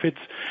benefits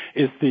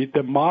is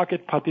the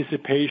market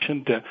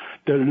participation,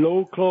 the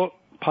local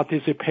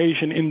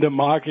participation in the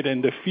market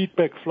and the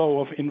feedback flow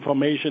of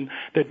information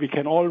that we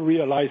can all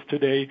realize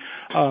today,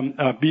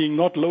 being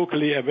not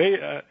locally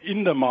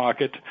in the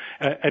market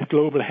at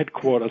global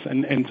headquarters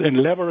and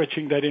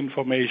leveraging that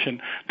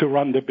information to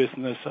run the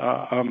business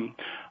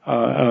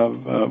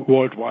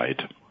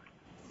worldwide.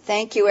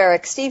 Thank you,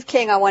 Erich. Steve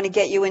King, I want to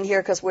get you in here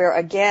because we're,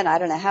 again, I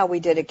don't know how we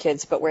did it,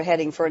 kids, but we're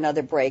heading for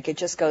another break. It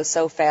just goes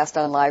so fast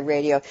on live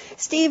radio.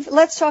 Steve,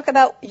 let's talk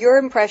about your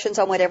impressions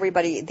on what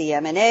everybody, the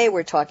M&A,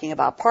 we're talking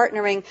about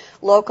partnering,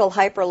 local,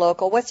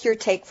 hyper-local. What's your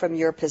take from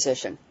your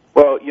position?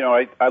 Well,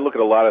 I look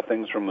at a lot of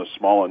things from the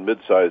small and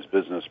mid-sized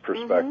business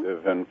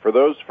perspective, and for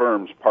those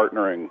firms,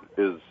 partnering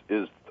is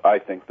I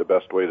think, the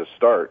best way to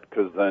start,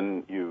 because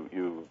then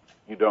you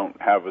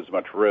don't have as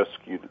much risk,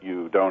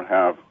 you don't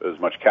have as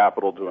much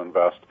capital to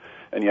invest,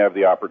 and you have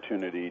the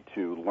opportunity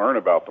to learn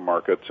about the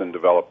markets and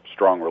develop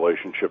strong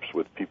relationships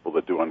with people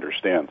that do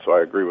understand. So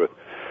I agree with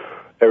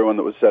everyone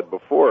that was said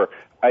before.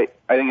 I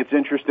think it's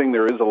interesting.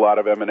 There is a lot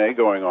of M&A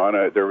going on.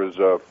 There was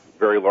a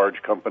very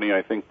large company,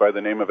 I think, by the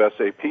name of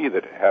SAP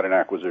that had an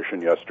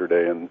acquisition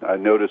yesterday. And I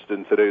noticed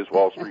in today's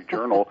Wall Street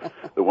Journal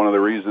that one of the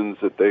reasons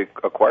that they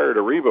acquired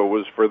Ariba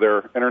was for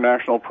their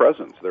international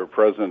presence. Their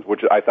presence,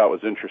 which I thought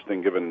was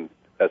interesting given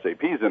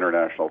SAP's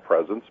international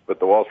presence. But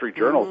the Wall Street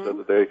Journal said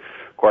that they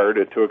acquired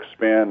it to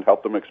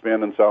help them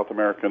expand in South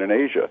America and in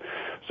Asia.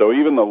 So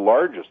even the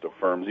largest of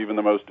firms, even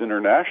the most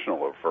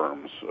international of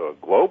firms, a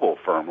global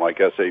firm like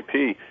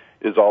SAP,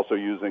 is also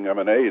using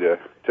M&A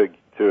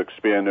to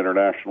expand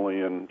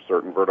internationally in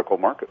certain vertical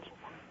markets.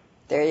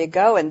 There you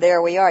go, and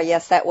there we are.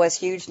 Yes, that was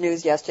huge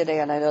news yesterday,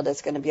 and I know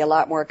there's going to be a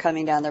lot more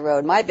coming down the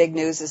road. My big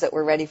news is that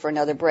we're ready for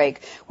another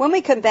break. When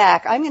we come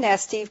back, I'm going to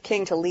ask Steve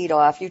King to lead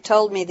off. You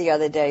told me the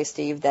other day,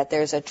 Steve, that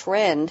there's a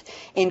trend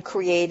in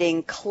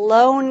creating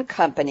clone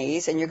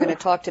companies, and you're going to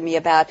talk to me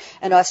about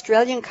an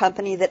Australian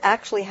company that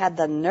actually had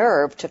the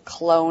nerve to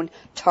clone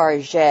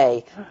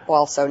Target,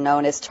 also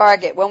known as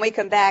Target. When we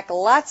come back,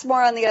 lots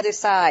more on the other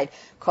side.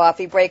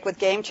 Coffee break with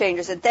Game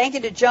Changers. And thank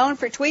you to Joan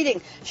for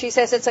tweeting. She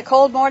says it's a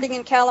cold morning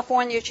in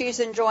California. She's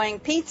enjoying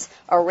Pete's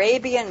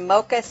Arabian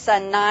Mocha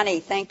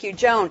Sanani. Thank you,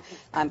 Joan.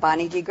 I'm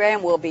Bonnie D.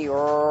 Graham. We'll be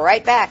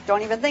right back.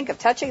 Don't even think of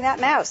touching that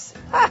mouse.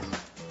 Ha!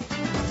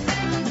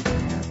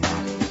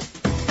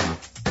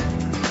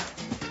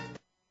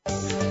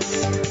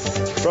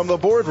 From the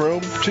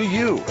boardroom to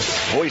you,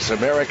 Voice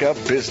America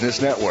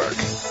Business Network.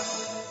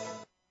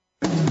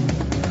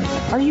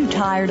 Are you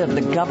tired of the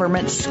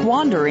government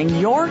squandering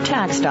your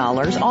tax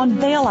dollars on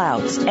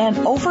bailouts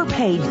and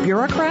overpaid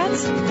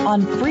bureaucrats?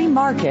 On Free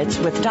Markets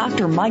with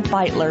Dr. Mike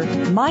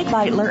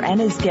Beitler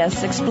and his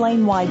guests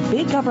explain why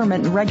big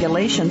government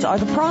regulations are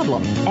the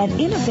problem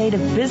and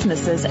innovative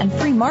businesses and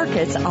free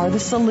markets are the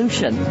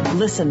solution.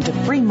 Listen to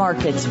Free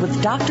Markets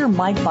with Dr.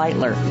 Mike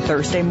Beitler,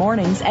 Thursday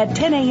mornings at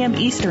 10 a.m.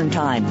 Eastern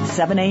Time,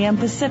 7 a.m.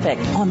 Pacific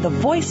on the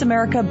Voice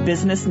America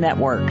Business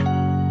Network.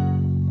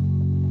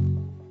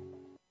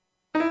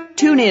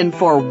 Tune in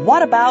for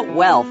What About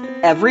Wealth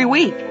every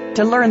week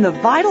to learn the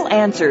vital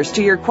answers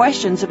to your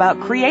questions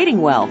about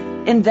creating wealth,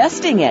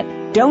 investing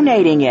it,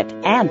 donating it,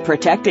 and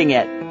protecting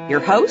it. Your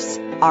hosts,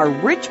 are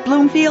Rich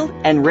Bloomfield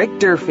and Rick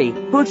Durfee,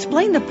 who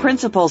explain the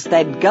principles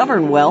that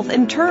govern wealth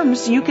in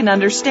terms you can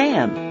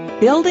understand.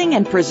 Building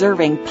and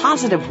preserving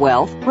positive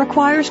wealth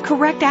requires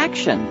correct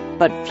action,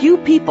 but few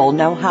people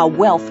know how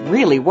wealth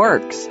really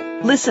works.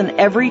 Listen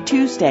every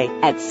Tuesday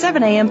at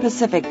 7 a.m.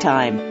 Pacific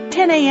Time,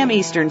 10 a.m.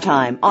 Eastern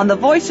Time on the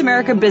Voice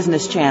America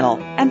Business Channel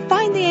and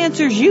find the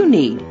answers you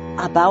need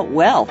about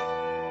wealth.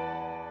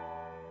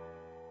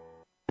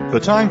 The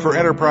time for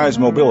enterprise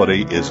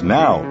mobility is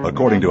now,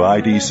 according to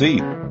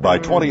IDC. By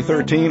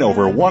 2013,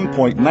 over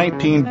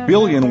 1.19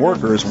 billion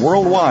workers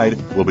worldwide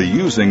will be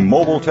using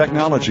mobile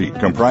technology,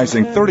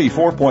 comprising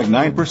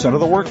 34.9% of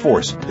the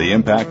workforce. The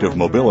impact of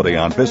mobility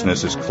on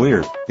business is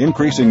clear.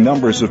 Increasing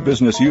numbers of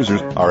business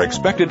users are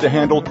expected to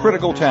handle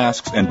critical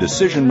tasks and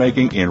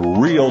decision-making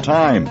in real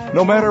time,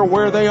 no matter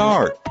where they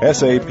are.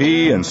 SAP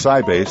and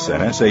Sybase,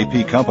 an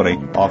SAP company,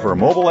 offer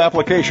mobile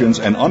applications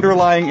and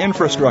underlying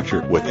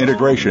infrastructure with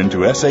integration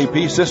to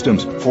SAP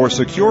systems for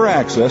secure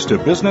access to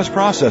business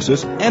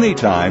processes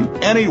anytime,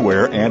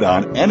 anywhere, and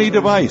on any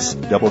device.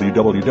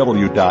 www.sap.com.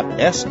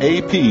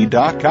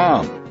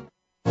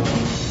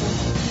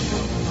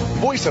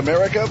 Voice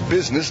America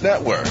Business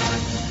Network,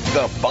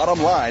 the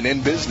bottom line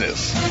in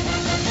business.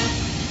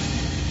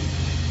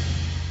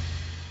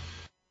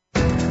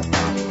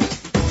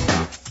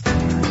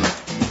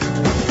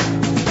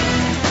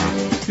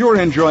 You're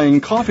enjoying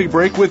Coffee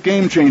Break with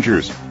Game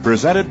Changers,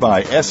 presented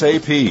by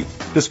SAP.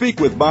 To speak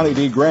with Bonnie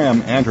D.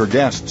 Graham and her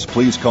guests,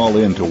 please call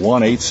in to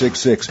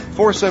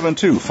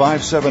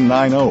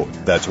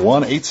 1-866-472-5790. That's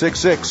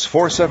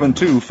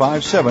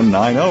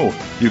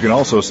 1-866-472-5790. You can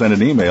also send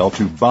an email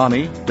to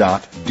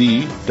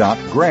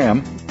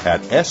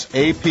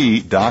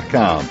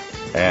bonnie.d.graham@sap.com.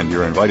 And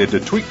you're invited to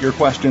tweet your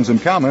questions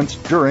and comments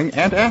during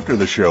and after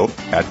the show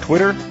at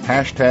Twitter,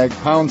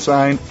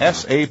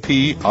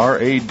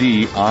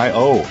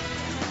 #SAPRADIO.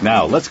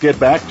 Now, let's get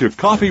back to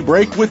Coffee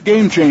Break with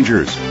Game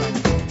Changers.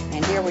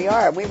 And here we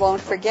are. We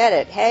won't forget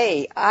it.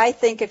 Hey, I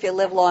think if you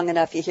live long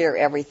enough, you hear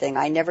everything.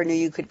 I never knew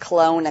you could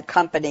clone a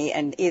company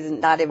and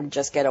not even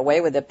just get away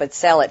with it, but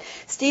sell it.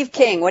 Steve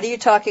King, what are you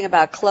talking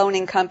about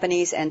cloning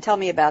companies? And tell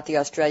me about the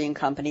Australian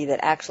company that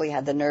actually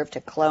had the nerve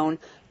to clone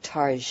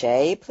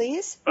Target,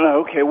 please.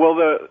 Okay, well,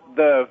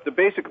 the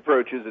basic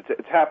approach is it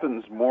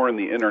happens more in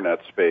the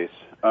Internet space.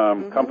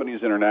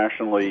 Companies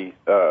internationally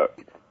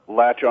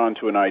latch on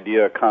to an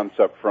idea, a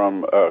concept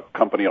from a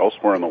company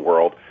elsewhere in the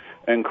world,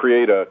 and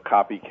create a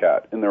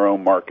copycat in their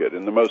own market.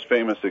 And the most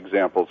famous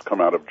examples come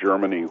out of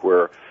Germany,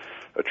 where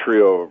a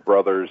trio of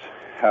brothers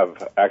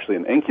have actually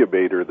an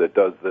incubator that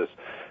does this,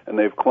 and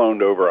they've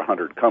cloned over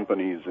 100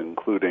 companies,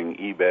 including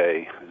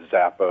eBay,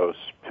 Zappos,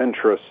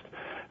 Pinterest,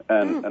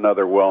 and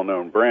other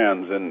well-known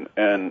brands. And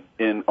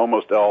in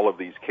almost all of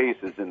these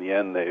cases, in the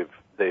end,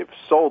 they've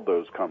sold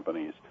those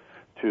companies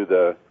to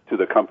the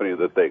company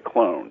that they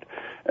cloned.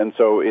 And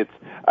so it's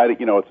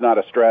not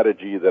a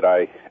strategy that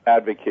I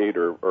advocate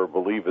or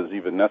believe is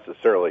even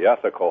necessarily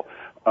ethical.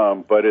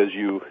 But as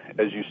you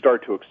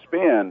start to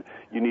expand,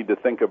 you need to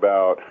think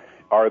about,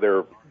 are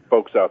there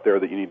folks out there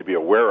that you need to be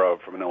aware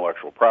of from an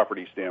intellectual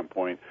property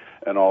standpoint,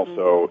 and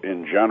also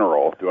in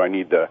general, do I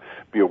need to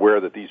be aware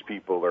that these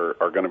people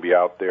are going to be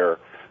out there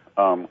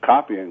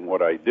copying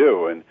what I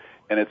do? And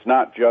it's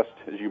not just,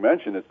 as you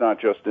mentioned, it's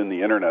not just in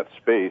the Internet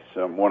space.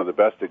 One of the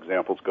best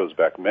examples goes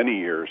back many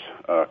years.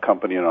 A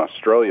company in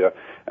Australia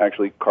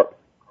actually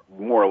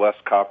more or less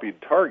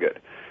copied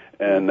Target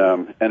and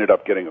ended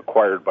up getting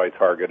acquired by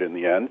Target in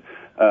the end.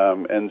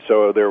 And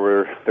so there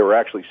were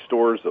actually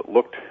stores that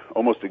looked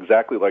almost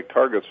exactly like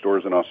Target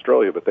stores in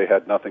Australia, but they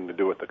had nothing to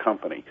do with the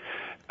company,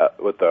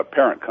 with the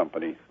parent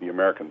company, the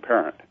American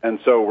parent. And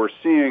so we're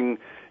seeing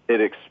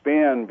it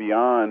expand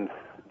beyond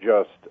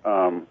just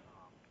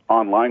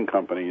online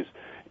companies,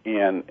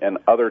 and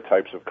other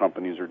types of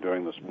companies are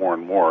doing this more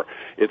and more.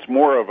 It's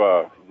more of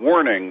a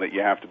warning that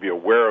you have to be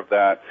aware of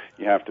that.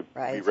 You have to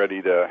be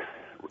ready to.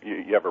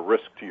 You have a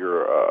risk to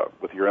your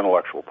with your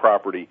intellectual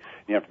property.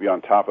 You have to be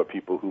on top of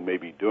people who may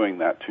be doing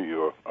that to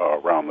you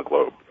around the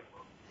globe.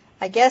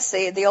 I guess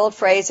the old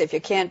phrase, if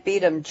you can't beat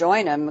them,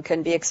 join them,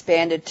 can be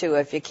expanded to,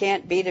 if you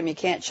can't beat them, you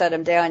can't shut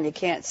them down, you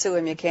can't sue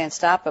them, you can't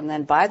stop them,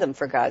 then buy them,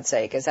 for God's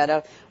sake. Is that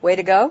a way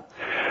to go?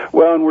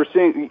 Well, and we're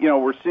seeing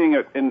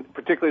it, in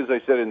particularly, as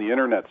I said, in the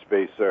Internet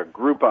space.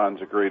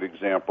 Groupon's a great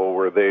example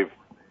where they've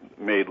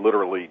made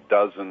literally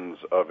dozens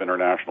of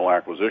international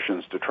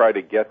acquisitions to try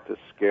to get to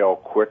scale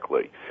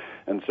quickly.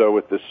 And so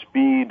with the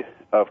speed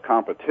of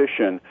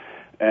competition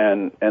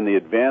and the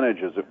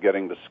advantages of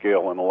getting to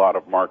scale in a lot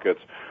of markets,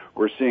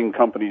 we're seeing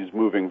companies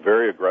moving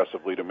very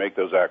aggressively to make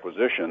those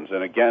acquisitions.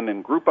 And again,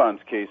 in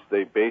Groupon's case,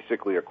 they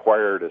basically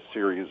acquired a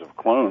series of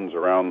clones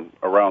around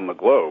the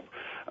globe.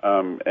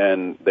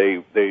 And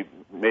they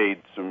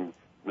made some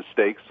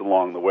mistakes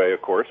along the way,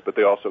 of course, but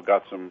they also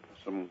got some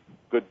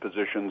good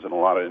positions in a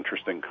lot of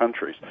interesting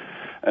countries.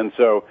 And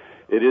so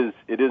it is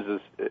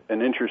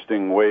an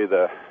interesting way,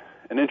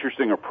 an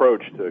interesting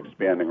approach to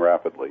expanding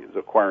rapidly, is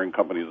acquiring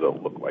companies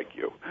that look like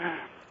you.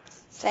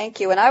 Thank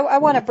you. And I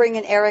want to bring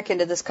in Eric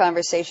into this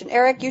conversation.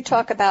 Eric, you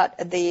talk about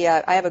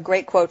I have a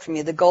great quote from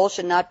you. The goal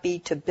should not be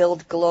to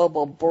build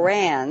global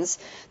brands.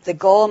 The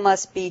goal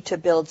must be to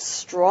build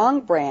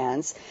strong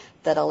brands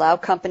that allow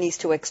companies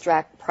to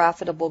extract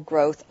profitable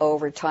growth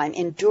over time.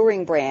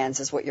 Enduring brands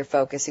is what you're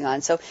focusing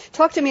on. So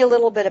talk to me a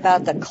little bit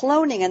about the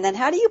cloning, and then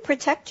how do you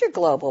protect your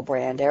global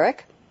brand,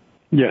 Eric?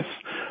 Yes.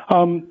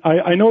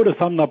 I know the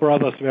Sumner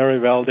brothers very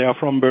well. They are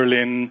from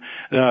Berlin.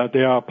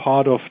 They are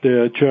part of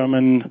the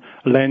German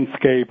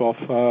landscape of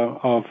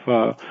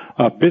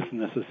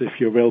businesses, if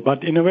you will.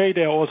 But in a way,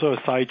 they are also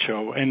a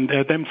sideshow. And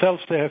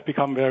themselves, they have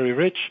become very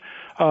rich.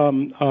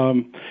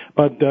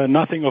 But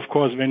nothing, of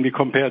course, when we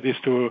compare this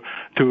to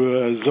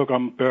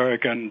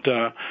Zuckerberg and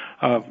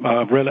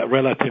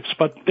relatives.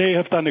 But they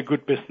have done a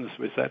good business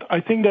with that. I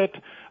think that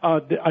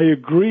I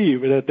agree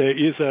that there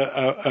is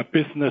a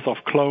business of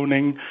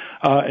cloning,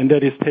 and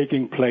that is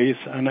taking place,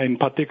 and in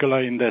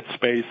particular in that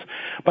space.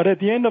 But at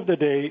the end of the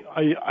day,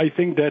 I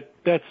think that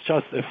that's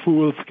just a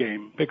fool's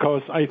game,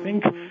 because I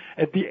think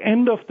at the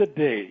end of the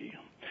day,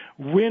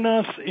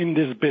 winners in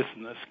this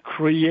business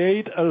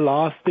create a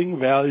lasting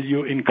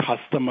value in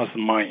customers'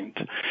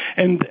 mind.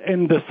 And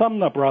the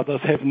Sumner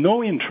brothers have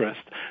no interest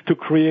to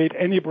create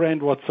any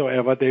brand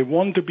whatsoever. They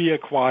want to be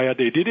acquired.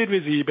 They did it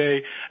with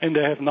eBay, and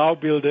they have now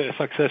built a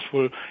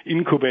successful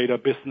incubator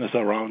business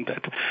around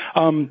that.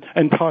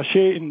 And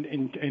Target in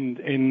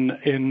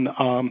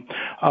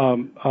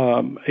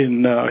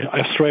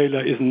Australia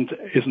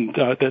isn't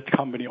that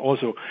company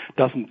also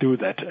doesn't do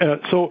that.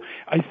 So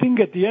I think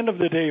at the end of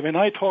the day, when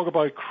I talk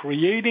about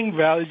creating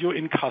value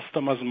in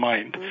customers'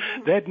 mind,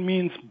 that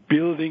means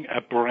building a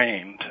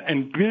brand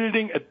and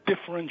building a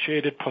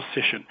differentiated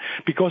position.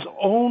 Because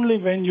only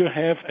when you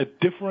have a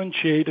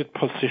differentiated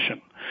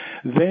position,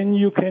 then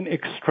you can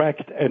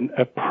extract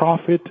a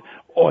profit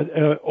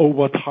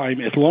over time,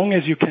 as long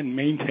as you can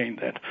maintain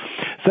that.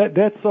 So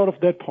that's sort of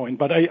that point.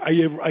 But I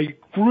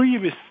agree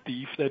with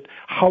Steve that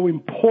how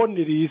important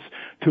it is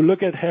to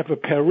have a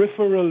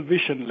peripheral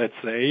vision, let's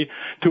say,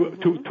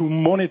 to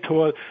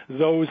monitor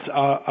those,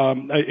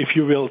 if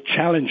you will,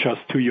 challengers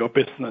to your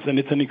business. And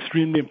it's an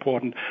extremely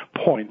important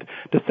point.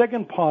 The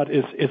second part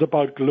is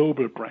about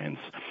global brands.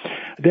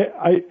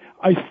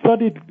 I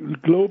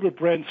studied global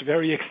brands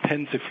very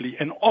extensively,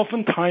 and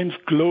oftentimes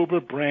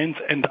global brands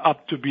end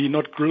up to be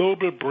not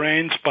global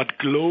brands, but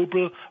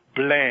global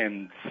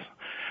blends.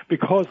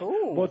 Because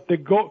what the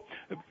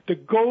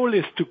goal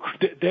is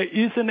there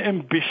is an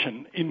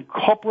ambition in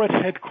corporate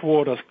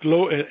headquarters,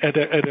 at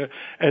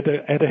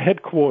a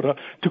headquarter,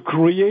 to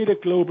create a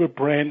global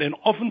brand, and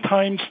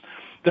oftentimes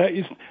there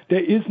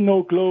is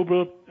no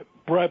global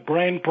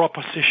brand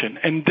proposition,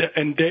 and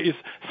there is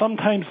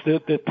sometimes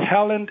the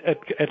talent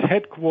at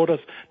headquarters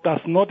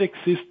does not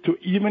exist to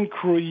even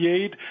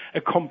create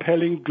a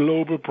compelling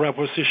global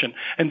proposition,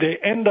 and they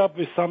end up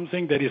with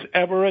something that is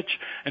average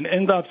and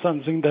end up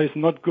something that is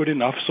not good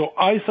enough. So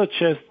I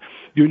suggest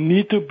you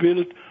need to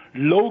build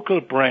local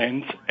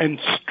brands and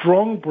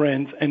strong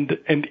brands, and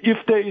if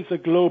there is a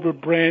global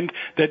brand,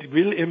 that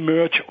will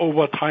emerge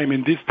over time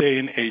in this day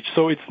and age.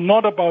 So it's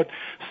not about,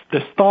 the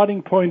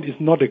starting point is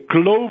not a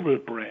global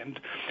brand.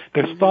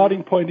 The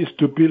starting point is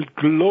to build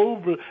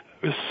global,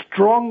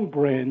 strong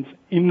brands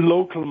in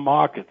local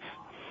markets.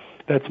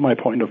 That's my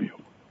point of view.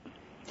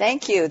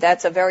 Thank you.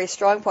 That's a very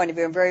strong point of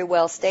view and very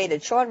well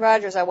stated. Shawn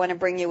Rogers, I want to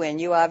bring you in.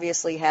 You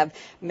obviously have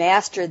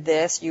mastered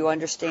this. You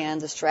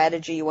understand the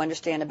strategy. You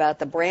understand about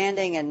the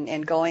branding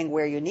and going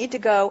where you need to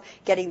go,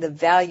 getting the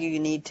value you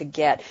need to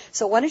get.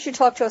 So why don't you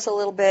talk to us a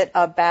little bit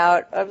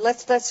about,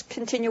 let's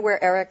continue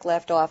where Eric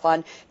left off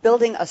on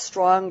building a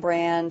strong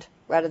brand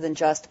rather than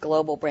just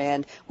global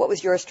brand. What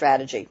was your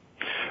strategy?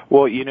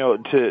 Well,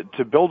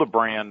 to build a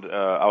brand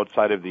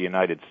outside of the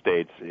United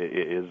States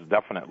is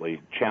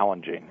definitely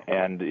challenging,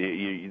 and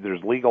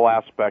there's legal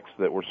aspects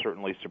that were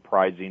certainly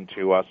surprising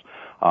to us,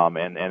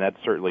 and that's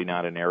certainly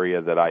not an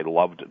area that I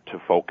loved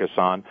to focus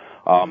on.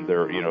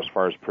 There, as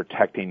far as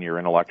protecting your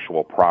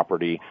intellectual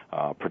property,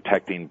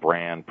 protecting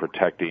brand,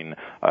 protecting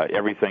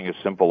everything as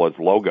simple as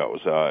logos,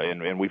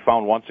 and we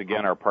found once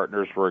again our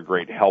partners were a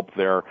great help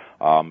there,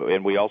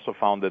 and we also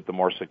found that the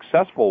more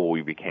successful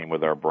we became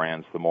with our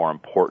brands, the more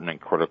important and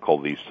critical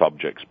these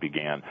subjects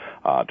began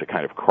to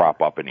kind of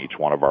crop up in each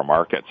one of our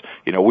markets.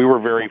 We were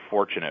very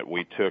fortunate.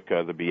 We took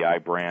the BI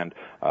brand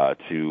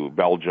to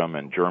Belgium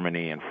and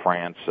Germany and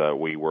France.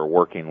 We were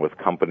working with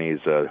companies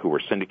who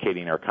were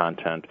syndicating our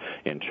content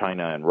in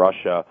China and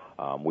Russia.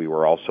 We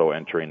were also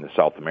entering the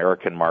South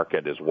American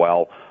market as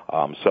well.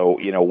 So,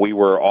 we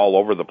were all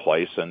over the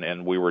place,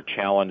 and we were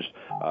challenged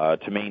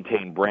to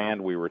maintain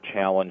brand. We were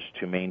challenged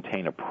to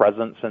maintain a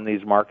presence in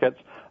these markets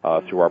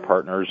through our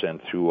partners and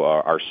through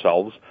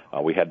ourselves.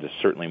 We had to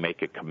certainly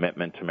make a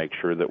commitment to make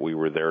sure that we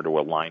were there to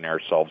align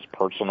ourselves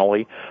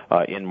personally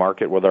in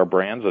market with our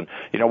brands. And,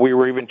 we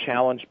were even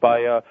challenged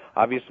by,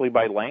 obviously,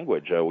 by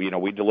language.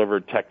 We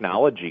delivered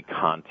technology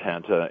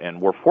content,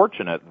 and we're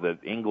fortunate that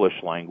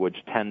English language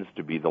tends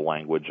to be the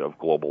language of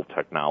global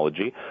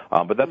technology,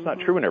 but that's not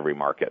true in every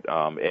market.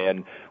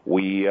 And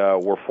we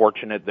were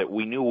fortunate that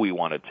we knew we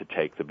wanted to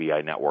take the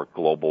BI network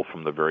global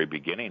from the very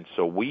beginning.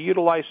 So we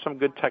utilized some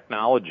good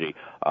technology.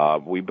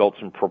 We built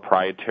some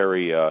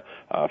proprietary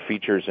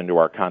features into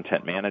our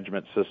content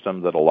management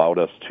system that allowed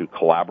us to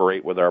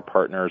collaborate with our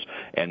partners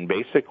and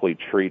basically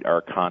treat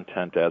our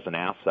content as an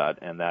asset,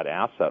 and that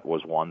asset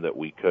was one that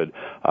we could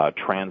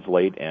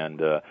translate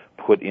and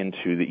put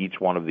into each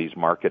one of these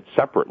markets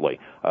separately.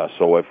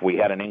 So if we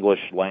had an English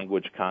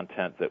language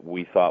content that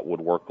we thought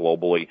would work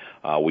globally,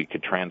 we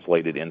could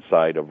translate it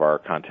inside of our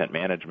content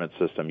management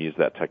system, use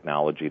that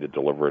technology to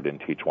deliver it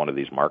into each one of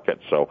these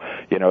markets. So,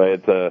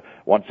 it's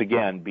once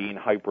again, being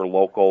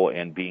hyper-local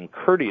and being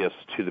courteous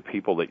to the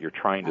people that you're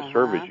trying to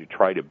serve as you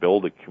try to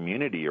build a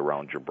community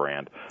around your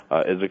brand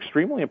is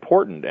extremely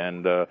important.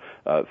 And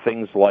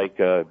things like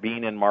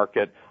being in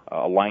market,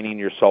 aligning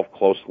yourself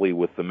closely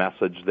with the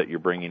message that you're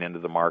bringing into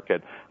the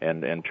market,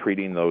 and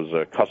treating those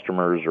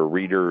customers or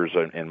readers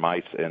in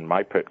my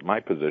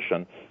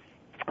position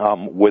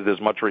with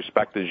as much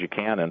respect as you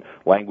can. And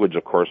language,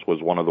 of course,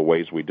 was one of the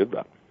ways we did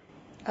that.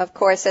 Of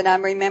course, and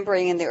I'm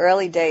remembering in the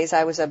early days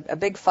I was a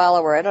big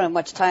follower, I don't have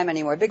much time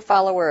anymore, a big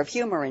follower of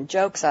humor and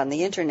jokes on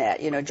the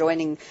Internet,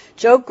 joining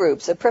joke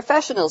groups of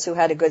professionals who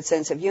had a good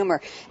sense of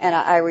humor. And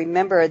I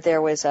remember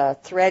there was a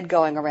thread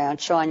going around,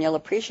 Shawn, you'll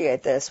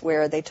appreciate this,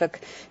 where they took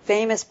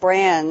famous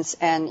brands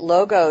and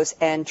logos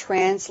and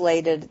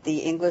translated the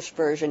English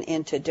version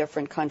into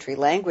different country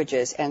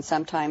languages, and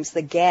sometimes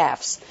the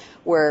gaffes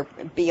were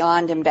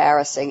beyond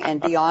embarrassing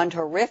and beyond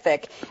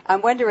horrific.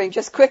 I'm wondering,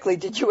 just quickly,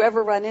 did you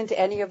ever run into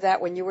any of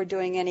that when you were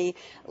doing any,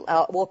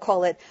 we'll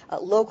call it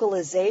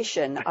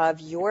localization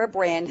of your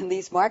brand in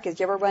these markets?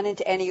 Did you ever run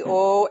into any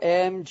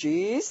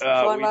OMGs,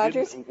 Shawn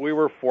Rogers? We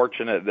were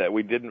fortunate that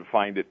we didn't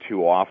find it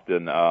too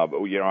often.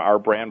 Our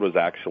brand was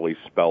actually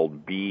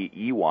spelled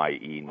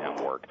B-E-Y-E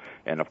Network.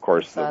 And, of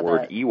course, the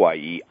word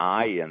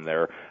E-Y-E-I in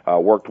there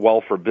worked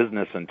well for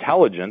business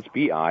intelligence,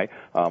 BI,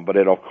 but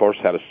it, of course,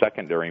 had a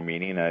secondary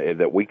meaning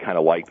that we kind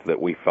of liked,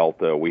 that we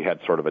felt we had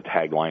sort of a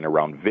tagline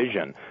around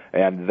vision,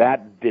 and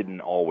that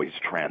didn't always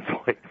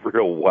translate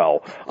real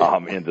well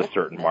into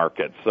certain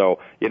markets. So,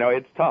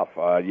 it's tough.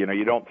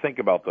 You don't think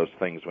about those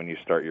things when you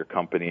start your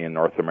company in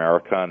North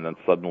America, and then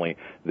suddenly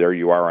there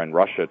you are in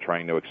Russia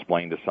trying to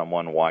explain to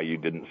someone why you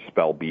didn't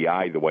spell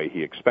BI the way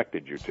he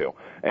expected you to.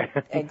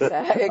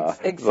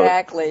 Exactly.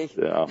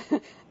 Yeah.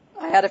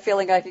 I had a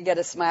feeling I could get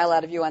a smile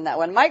out of you on that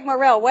one. Mike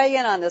Morel, weigh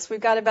in on this.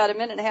 We've got about a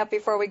minute and a half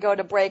before we go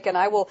to break, and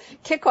I will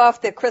kick off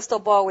the crystal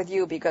ball with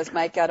you because,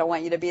 Mike, I don't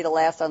want you to be the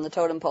last on the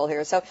totem pole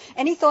here. So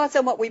any thoughts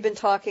on what we've been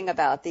talking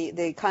about,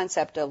 the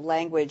concept of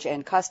language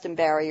and custom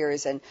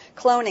barriers and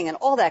cloning and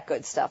all that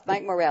good stuff?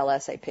 Mike Morel,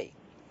 SAP.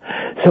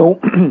 So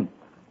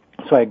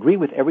I agree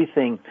with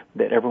everything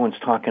that everyone's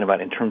talking about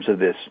in terms of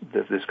this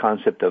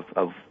concept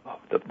of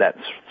that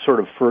sort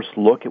of first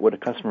look at what a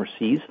customer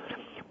sees.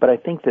 But I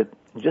think that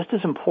just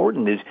as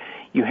important is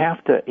you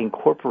have to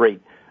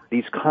incorporate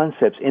these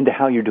concepts into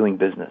how you're doing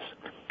business.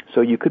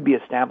 So you could be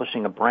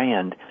establishing a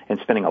brand and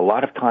spending a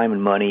lot of time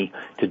and money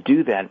to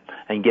do that,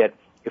 and yet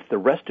if the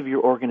rest of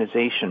your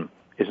organization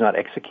is not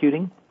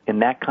executing in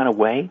that kind of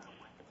way,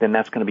 then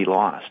that's going to be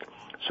lost.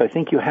 So I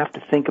think you have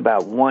to think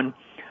about, one,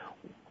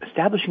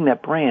 establishing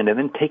that brand and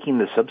then taking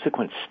the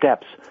subsequent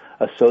steps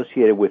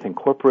associated with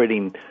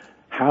incorporating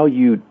how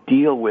you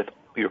deal with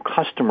your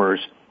customers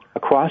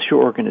across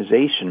your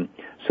organization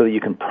so that you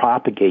can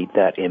propagate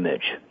that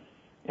image.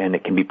 And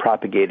it can be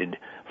propagated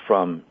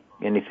from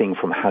anything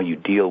from how you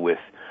deal with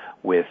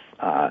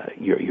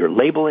your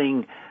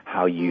labeling,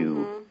 how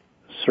you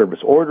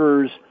service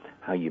orders,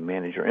 how you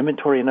manage your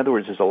inventory. In other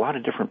words, there's a lot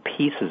of different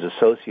pieces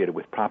associated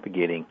with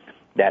propagating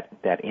that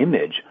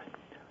image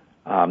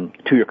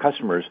to your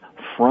customers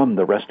from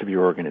the rest of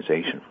your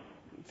organization.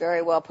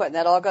 Very well put. And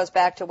that all goes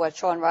back to what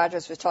Shawn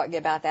Rogers was talking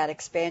about, that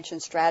expansion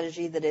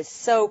strategy that is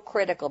so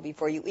critical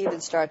before you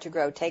even start to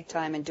grow. Take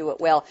time and do it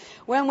well.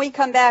 When we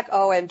come back,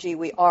 OMG,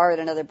 we are at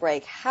another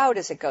break. How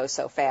does it go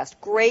so fast?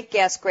 Great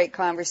guest, great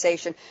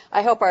conversation.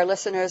 I hope our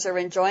listeners are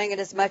enjoying it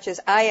as much as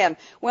I am.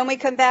 When we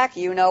come back,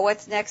 you know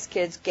what's next,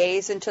 kids.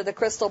 Gaze into the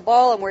crystal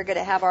ball, and we're going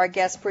to have our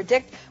guests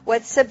predict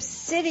what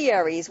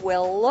subsidiaries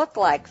will look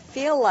like,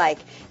 feel like,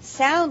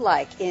 sound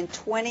like in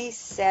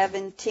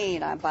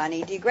 2017. I'm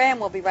Bonnie D. Graham.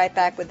 We'll be right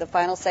back with the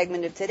final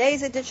segment of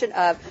today's edition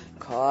of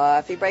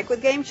Coffee Break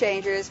with Game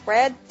Changers.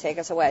 Brad, take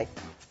us away.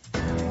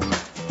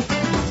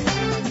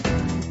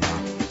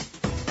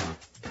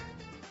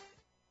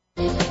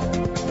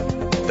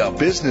 The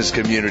business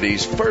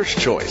community's first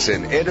choice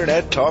in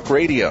Internet Talk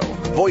Radio.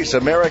 Voice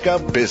America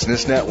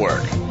Business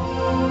Network.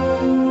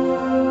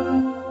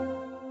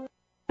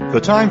 The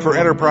time for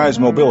enterprise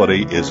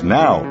mobility is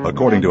now,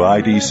 according to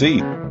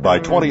IDC. By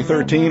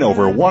 2013,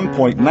 over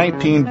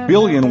 1.19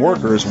 billion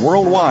workers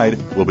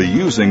worldwide will be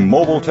using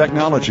mobile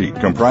technology,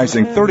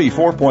 comprising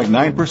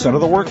 34.9% of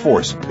the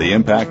workforce. The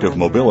impact of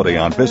mobility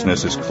on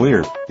business is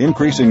clear.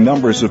 Increasing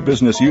numbers of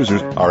business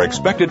users are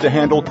expected to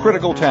handle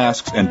critical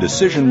tasks and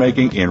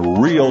decision-making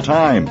in real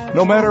time,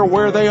 no matter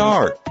where they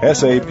are.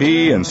 SAP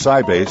and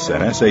Sybase,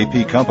 an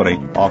SAP company,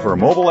 offer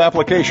mobile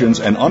applications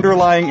and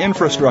underlying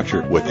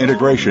infrastructure with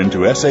integration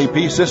to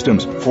SAP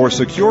systems for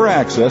secure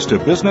access to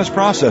business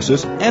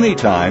processes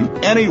anytime,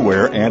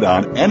 anywhere, and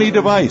on any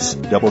device.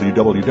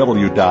 www.sap.com.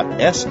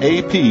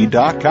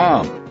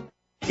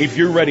 If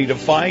you're ready to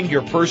find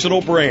your personal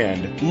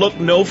brand, look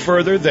no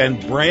further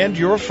than Brand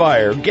Your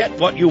Fire, Get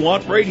What You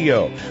Want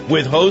Radio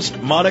with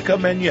host Monica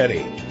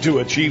Magnetti. To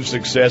achieve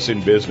success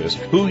in business,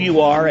 who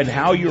you are and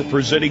how you're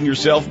presenting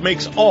yourself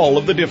makes all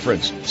of the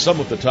difference.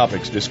 Some of the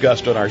topics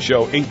discussed on our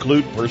show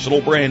include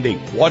personal branding,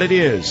 what it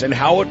is, and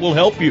how it will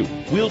help you.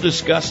 We'll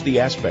discuss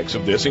the aspects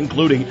of this,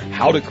 including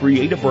how to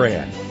create a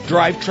brand,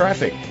 drive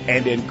traffic,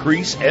 and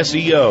increase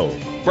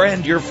SEO.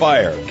 Brand Your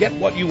Fire, Get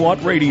What You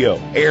Want Radio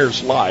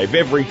airs live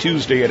every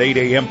Tuesday at 8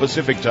 a.m.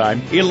 Pacific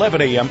Time,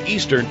 11 a.m.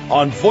 Eastern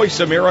on Voice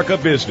America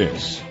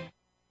Business.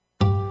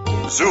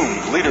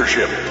 Zoom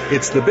Leadership.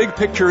 It's the big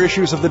picture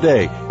issues of the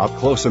day, up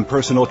close and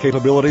personal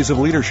capabilities of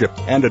leadership,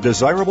 and a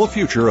desirable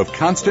future of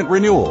constant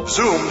renewal.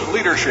 Zoom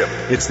Leadership.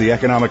 It's the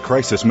economic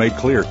crisis made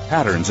clear,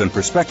 patterns and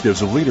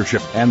perspectives of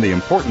leadership, and the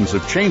importance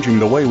of changing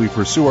the way we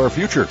pursue our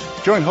future.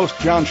 Join host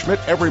John Schmidt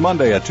every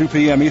Monday at 2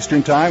 p.m.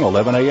 Eastern Time,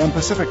 11 a.m.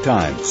 Pacific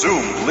Time.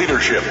 Zoom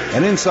Leadership.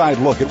 An inside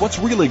look at what's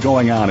really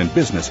going on in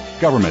business,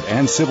 government,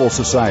 and civil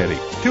society.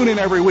 Tune in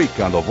every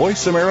week on the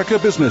Voice America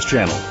Business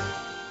Channel.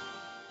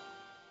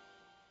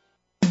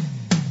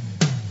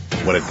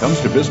 When it comes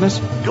to business,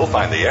 you'll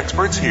find the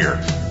experts here.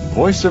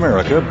 Voice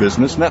America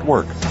Business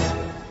Network.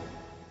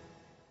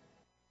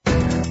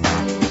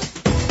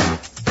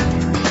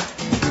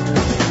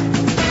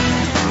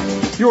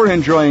 You're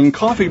enjoying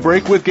Coffee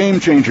Break with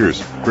Game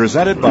Changers,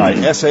 presented by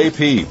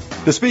SAP.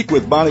 To speak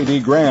with Bonnie D.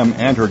 Graham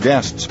and her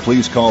guests,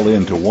 please call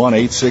in to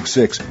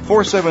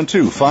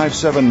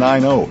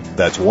 1-866-472-5790.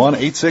 That's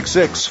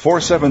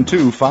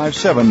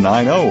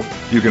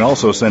 1-866-472-5790. You can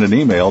also send an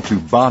email to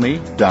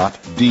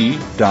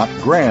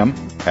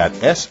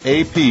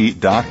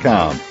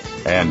bonnie.d.graham@sap.com.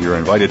 And you're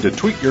invited to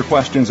tweet your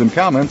questions and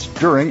comments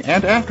during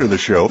and after the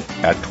show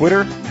at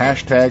Twitter,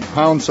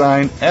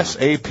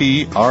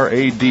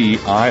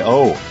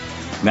 #SAPRADIO.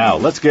 Now,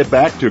 let's get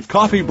back to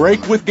Coffee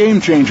Break with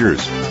Game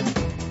Changers.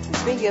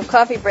 Speaking of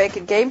Coffee Break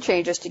and Game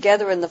Changers,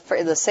 together in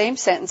the same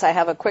sentence, I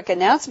have a quick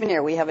announcement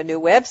here. We have a new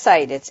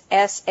website. It's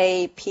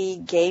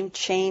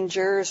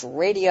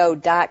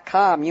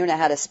sapgamechangersradio.com. You know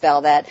how to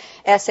spell that,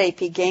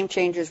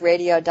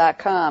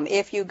 sapgamechangersradio.com.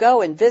 If you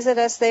go and visit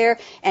us there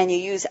and you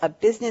use a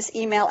business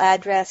email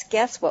address,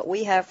 guess what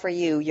we have for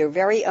you? Your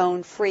very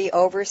own free,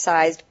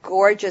 oversized,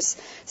 gorgeous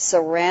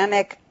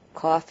ceramic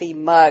coffee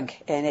mug,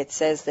 and it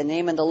says the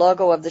name and the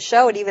logo of the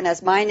show. It even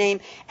has my name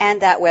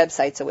and that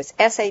website, so it's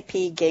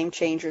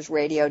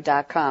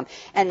sapgamechangersradio.com.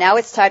 And now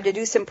it's time to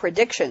do some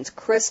predictions.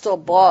 Crystal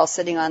ball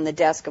sitting on the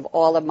desk of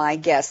all of my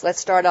guests.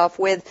 Let's start off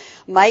with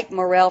Mike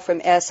Morel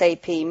from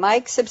SAP.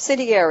 Mike,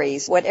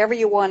 subsidiaries, whatever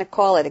you want to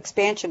call it,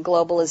 expansion,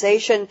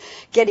 globalization,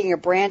 getting your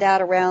brand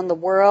out around the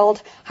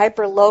world,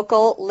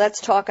 hyperlocal.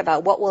 Let's talk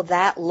about what will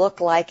that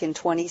look like in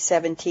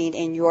 2017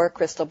 in your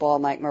crystal ball,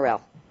 Mike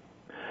Morel.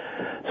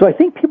 So I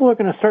think people are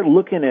going to start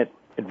looking at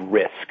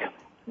risk,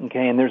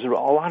 okay? And there's a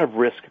lot of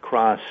risk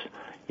across,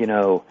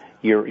 your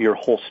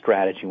whole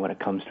strategy when it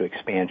comes to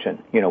expansion.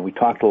 We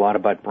talked a lot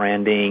about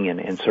branding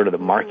and sort of the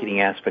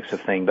marketing aspects of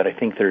things, but I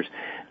think there's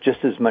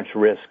just as much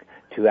risk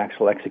to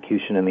actual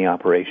execution in the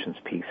operations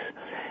piece.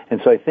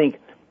 And so I think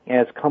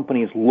as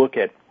companies look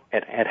at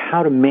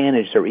how to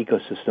manage their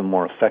ecosystem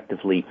more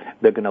effectively,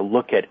 they're going to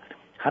look at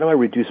how do I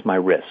reduce my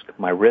risk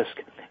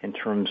in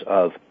terms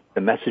of the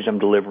message I'm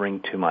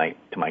delivering to my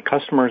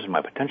customers and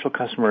my potential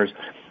customers,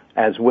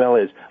 as well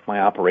as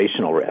my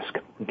operational risk.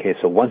 Okay,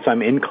 so once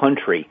I'm in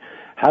country,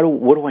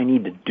 what do I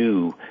need to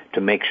do to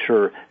make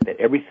sure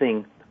that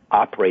everything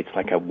operates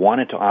like I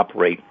want it to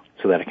operate,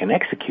 so that I can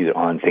execute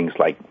on things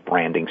like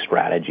branding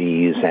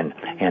strategies and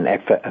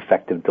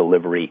effective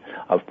delivery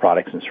of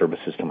products and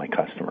services to my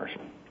customers.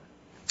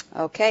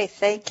 Okay,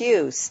 thank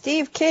you.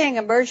 Steve King,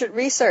 Emergent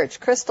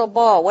Research, crystal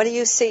ball. What do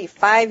you see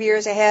 5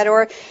 years ahead,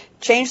 or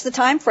change the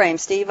time frame,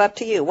 Steve, up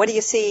to you. What do you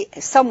see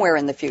somewhere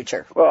in the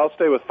future? Well, I'll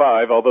stay with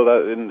 5, although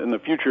that in the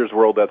futures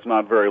world, that's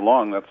not very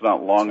long. That's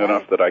not long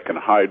enough that I can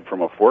hide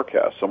from a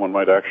forecast. Someone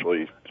might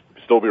actually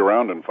still be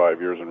around in 5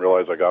 years and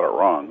realize I got it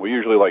wrong. We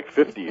usually like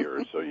 50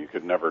 years, so you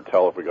could never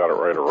tell if we got it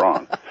right or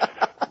wrong.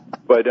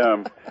 But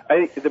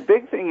the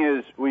big thing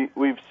is we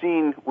were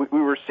seeing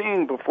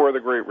before the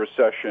Great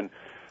Recession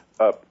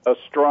a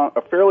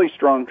fairly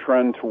strong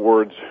trend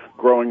towards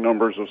growing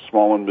numbers of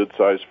small and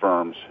mid-sized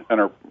firms,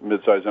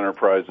 mid-sized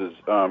enterprises,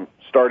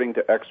 starting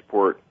to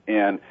export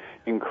and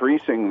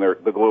increasing the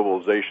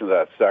globalization of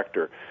that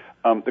sector.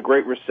 The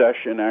Great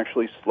Recession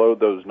actually slowed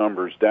those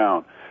numbers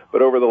down.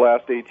 But over the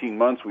last 18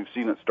 months, we've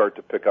seen it start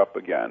to pick up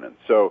again. And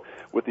so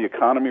with the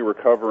economy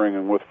recovering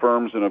and with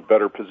firms in a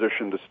better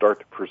position to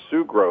start to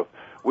pursue growth,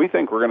 we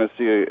think we're going to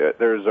see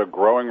there's a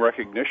growing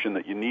recognition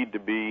that you need to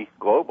be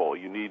global.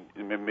 You need,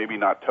 maybe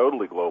not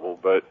totally global,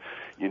 but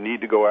you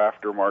need to go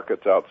after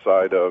markets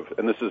outside of,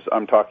 and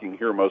I'm talking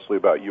here mostly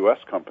about U.S.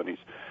 companies,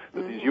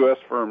 that these U.S.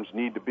 firms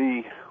need to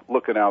be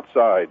looking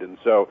outside. And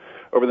so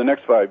over the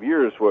next 5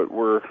 years, what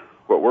we're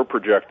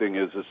projecting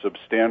is a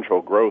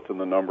substantial growth in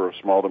the number of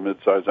small to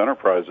mid-sized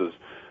enterprises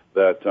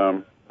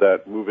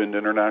that move into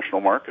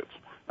international markets.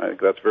 I think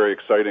that's very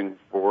exciting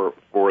for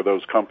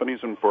those companies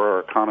and for our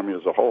economy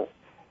as a whole.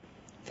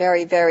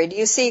 Very, very. Do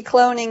you see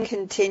cloning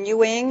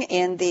continuing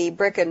in the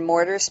brick and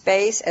mortar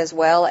space as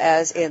well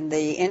as in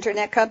the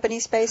internet company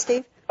space,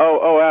 Steve?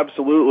 Oh,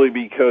 absolutely,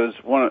 because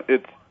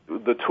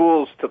the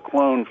tools to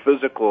clone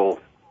physical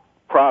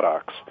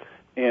products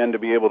and to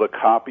be able to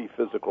copy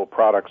physical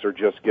products are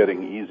just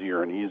getting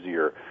easier and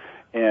easier.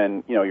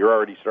 And, you're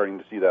already starting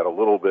to see that a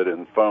little bit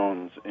in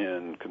phones,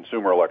 in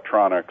consumer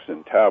electronics,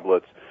 in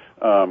tablets,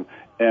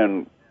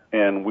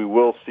 and we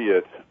will see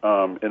it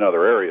in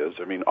other areas.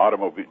 I mean,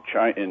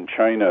 in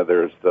China,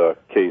 there's the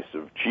case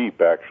of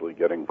Jeep actually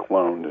getting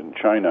cloned in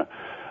China.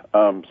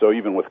 So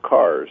even with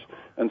cars.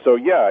 And so,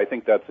 yeah, I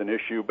think that's an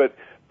issue. But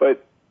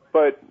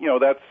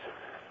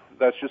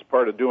that's just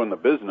part of doing the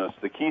business.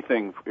 The key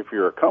thing, if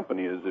you're a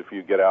company, is if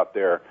you get out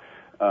there,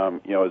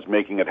 is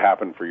making it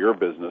happen for your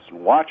business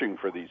and watching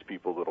for these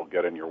people that'll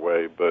get in your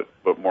way, but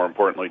more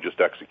importantly,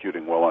 just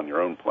executing well on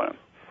your own plan.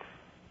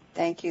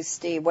 Thank you,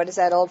 Steve. What is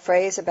that old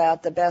phrase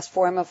about the best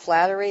form of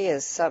flattery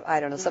is,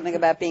 something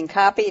about being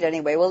copied?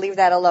 Anyway, we'll leave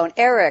that alone.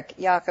 Erich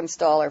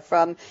Joachimsthaler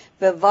from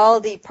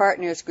Vivaldi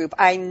Partners Group.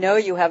 I know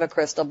you have a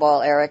crystal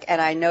ball, Erich, and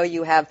I know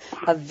you have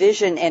a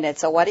vision in it.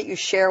 So why don't you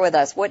share with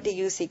us, what do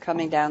you see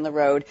coming down the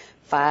road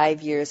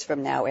 5 years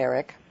from now,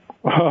 Erich?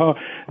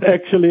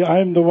 Actually,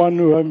 I'm the one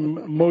who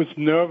am most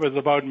nervous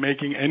about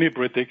making any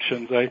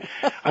predictions. Niels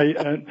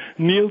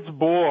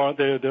Bohr,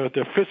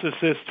 the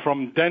physicist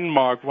from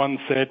Denmark,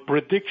 once said,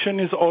 "Prediction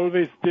is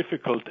always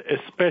difficult,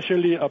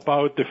 especially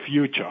about the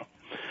future."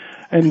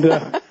 And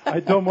I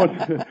don't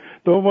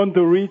want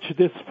to reach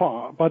this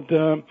far, but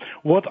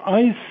what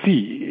I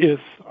see is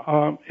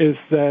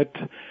that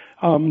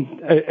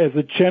as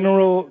a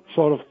general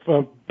sort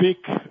of big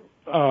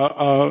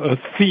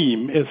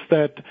theme is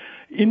that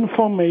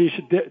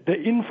the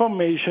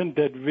information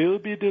that will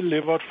be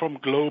delivered from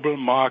global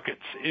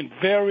markets in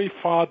very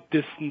far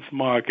distance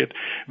market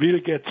will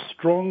get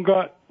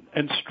stronger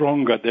and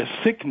stronger. The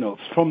signals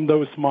from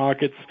those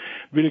markets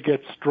will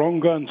get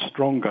stronger and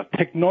stronger.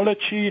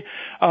 Technology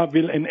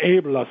will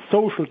enable us.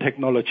 Social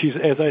technologies,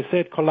 as I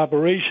said,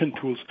 collaboration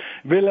tools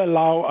will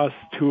allow us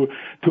to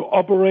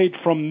operate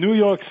from New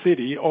York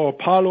City or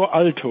Palo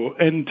Alto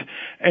and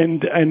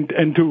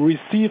to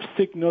receive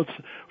signals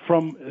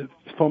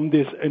from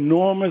this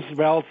enormous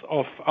wealth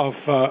of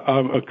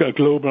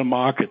global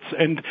markets.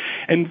 And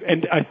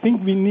I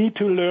think we need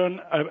to learn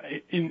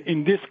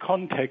in this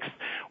context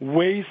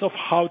ways of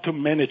how to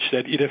manage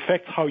that. It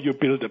affects how you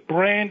build a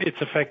brand.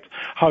 It affects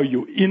how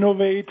you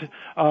innovate.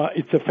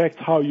 It affects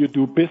how you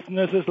do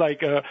businesses,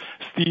 like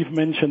Steve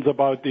mentions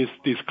about these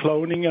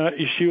cloning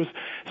issues.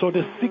 So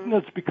the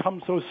signals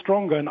become so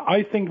stronger. And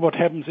I think what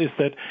happens is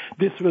that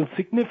this will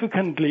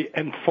significantly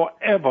and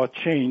forever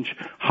change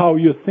how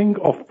you think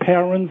of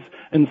parents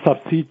and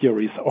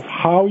subsidiaries, of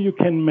how you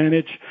can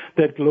manage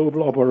that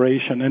global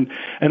operation.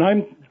 And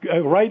I'm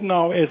right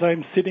now, as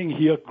I'm sitting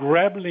here,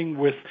 grappling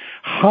with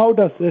how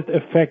does this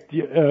affect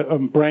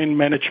brand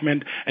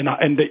management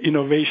and the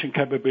innovation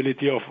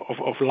capability of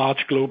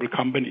large global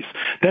companies.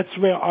 That's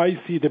where I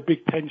see the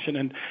big tension,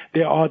 and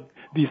there are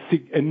these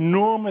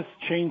enormous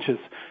changes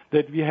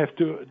that we have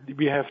to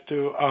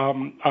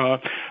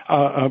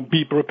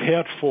be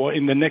prepared for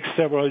in the next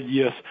several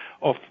years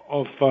of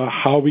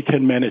how we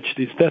can manage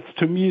this. That's,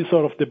 to me,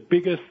 sort of the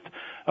biggest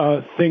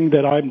thing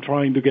that I'm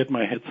trying to get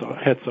my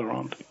heads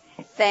around.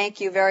 Thank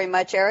you very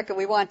much, Erich. And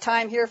we want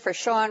time here for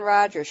Shawn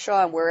Rogers.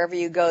 Shawn, wherever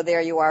you go,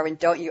 there you are.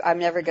 And I'm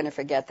never going to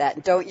forget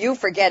that. Don't you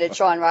forget it,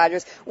 Shawn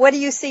Rogers. What do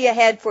you see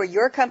ahead for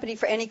your company,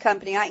 for any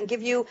company? I can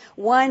give you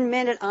 1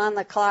 minute on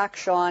the clock,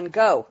 Shawn.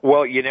 Go.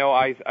 Well,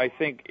 I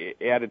think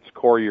at its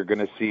core, you're going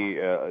to see,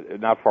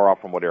 not far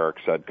off from what Erich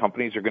said,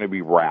 companies are going to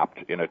be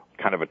wrapped in a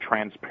kind of a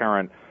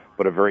transparent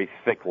but a very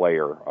thick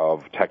layer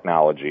of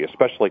technology,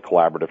 especially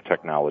collaborative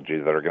technology,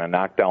 that are going to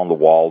knock down the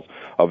walls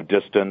of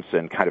distance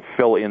and kind of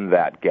fill in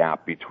that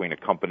gap between a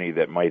company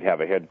that might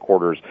have a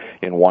headquarters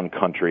in one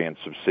country and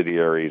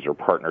subsidiaries or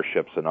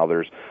partnerships in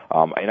others.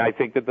 And I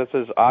think that this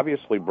is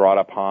obviously brought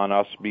upon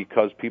us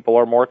because people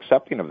are more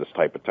accepting of this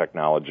type of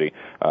technology.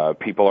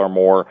 People are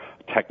more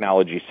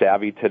technology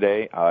savvy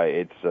today.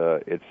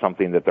 It's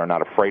something that they're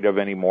not afraid of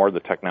anymore.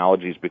 The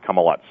technology's become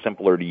a lot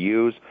simpler to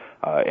use,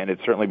 and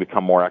it's certainly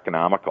become more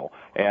economical.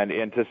 now.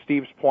 And to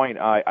Steve's point,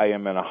 I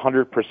am in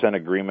 100%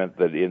 agreement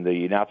that in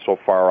the not so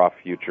far off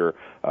future,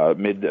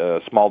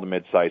 small to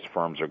mid-sized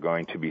firms are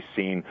going to be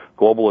seeing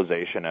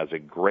globalization as a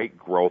great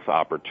growth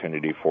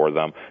opportunity for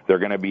them. They're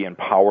going to be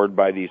empowered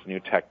by these new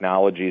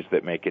technologies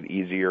that make it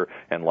easier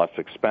and less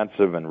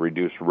expensive and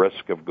reduce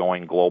risk of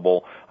going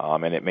global,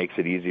 and it makes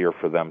it easier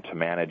for them to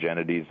manage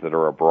entities that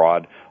are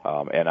abroad.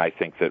 And I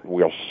think that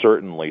we'll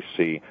certainly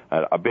see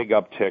a big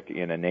uptick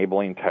in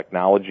enabling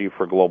technology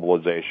for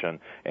globalization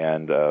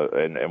and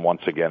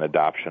once again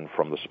adoption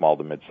from the small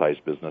to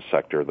mid-sized business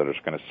sector that is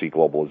going to see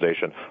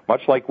globalization,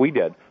 much like we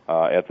did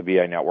at the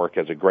BI Network,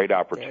 as a great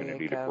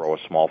opportunity to grow a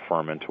small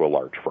firm into a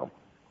large firm.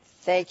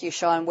 Thank you,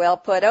 Shawn. Well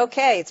put.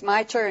 Okay, it's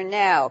my turn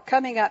now.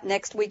 Coming up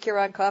next week here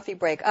on Coffee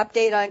Break,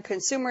 update on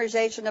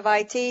consumerization of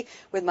IT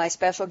with my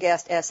special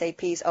guest,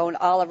 SAP's own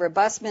Oliver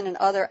Bussman, and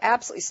other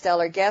absolutely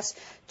stellar guests.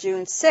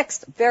 June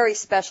 6th, very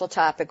special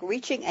topic,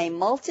 reaching a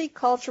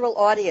multicultural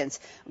audience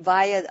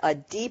via a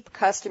deep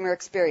customer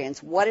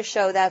experience. What a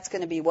show that's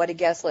going to be. What a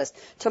guest list.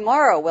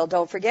 Tomorrow, well,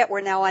 don't forget,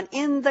 we're now on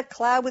In the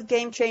Cloud with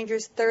Game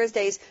Changers,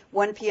 Thursdays,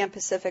 1 p.m.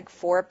 Pacific,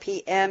 4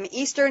 p.m.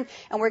 Eastern,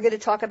 and we're going to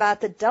talk about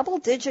the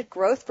double-digit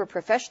growth for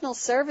professional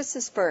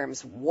services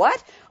firms.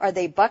 What? Are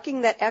they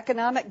bucking that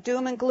economic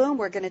doom and gloom?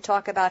 We're going to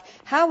talk about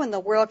how in the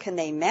world can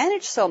they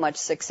manage so much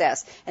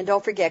success. And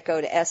don't forget,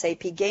 go to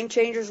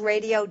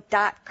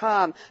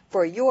sapgamechangersradio.com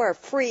for your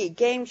free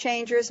Game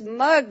Changers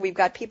mug. We've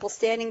got people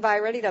standing by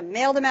ready to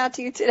mail them out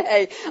to you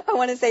today. I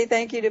want to say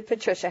thank you to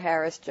Patricia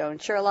Harris, Joan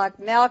Sherlock,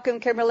 Malcolm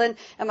Kimberlin,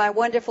 and my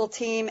wonderful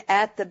team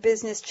at the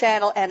Business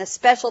Channel, and a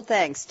special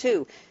thanks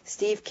to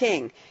Steve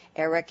King,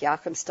 Erich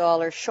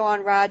Joachimsthaler,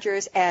 Shawn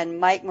Rogers, and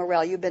Mike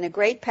Morel. You've been a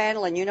great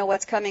panel, and you know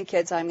what's coming,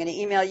 kids. I'm going to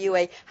email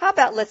you how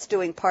about let's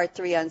doing part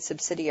 3 on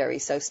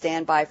Subsidiaries, so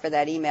stand by for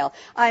that email.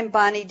 I'm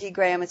Bonnie D.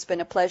 Graham. It's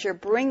been a pleasure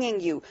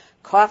bringing you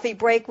Coffee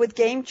Break with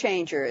Game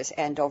Changers,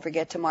 and don't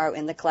forget tomorrow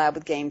In the Cloud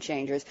with Game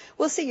Changers.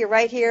 We'll see you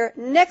right here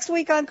next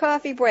week on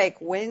Coffee Break,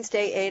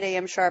 Wednesday, 8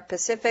 a.m. sharp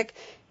Pacific,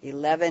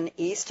 11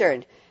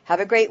 Eastern. Have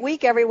a great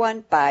week,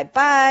 everyone.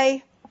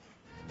 Bye-bye.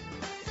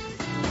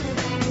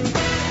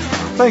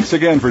 Thanks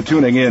again for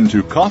tuning in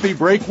to Coffee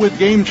Break with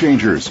Game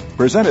Changers,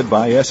 presented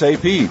by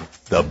SAP.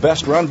 The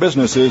best-run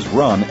businesses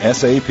run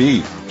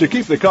SAP. To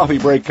keep the Coffee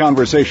Break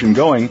conversation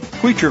going,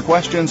 tweet your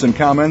questions and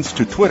comments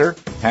to Twitter,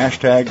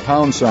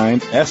 #SAPRADIO.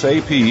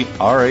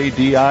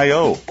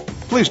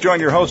 Please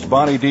join your host,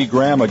 Bonnie D.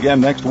 Graham,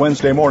 again next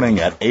Wednesday morning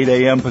at 8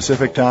 a.m.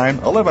 Pacific Time,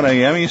 11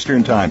 a.m.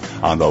 Eastern Time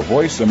on the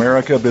Voice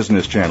America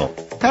Business Channel.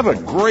 Have a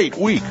great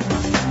week.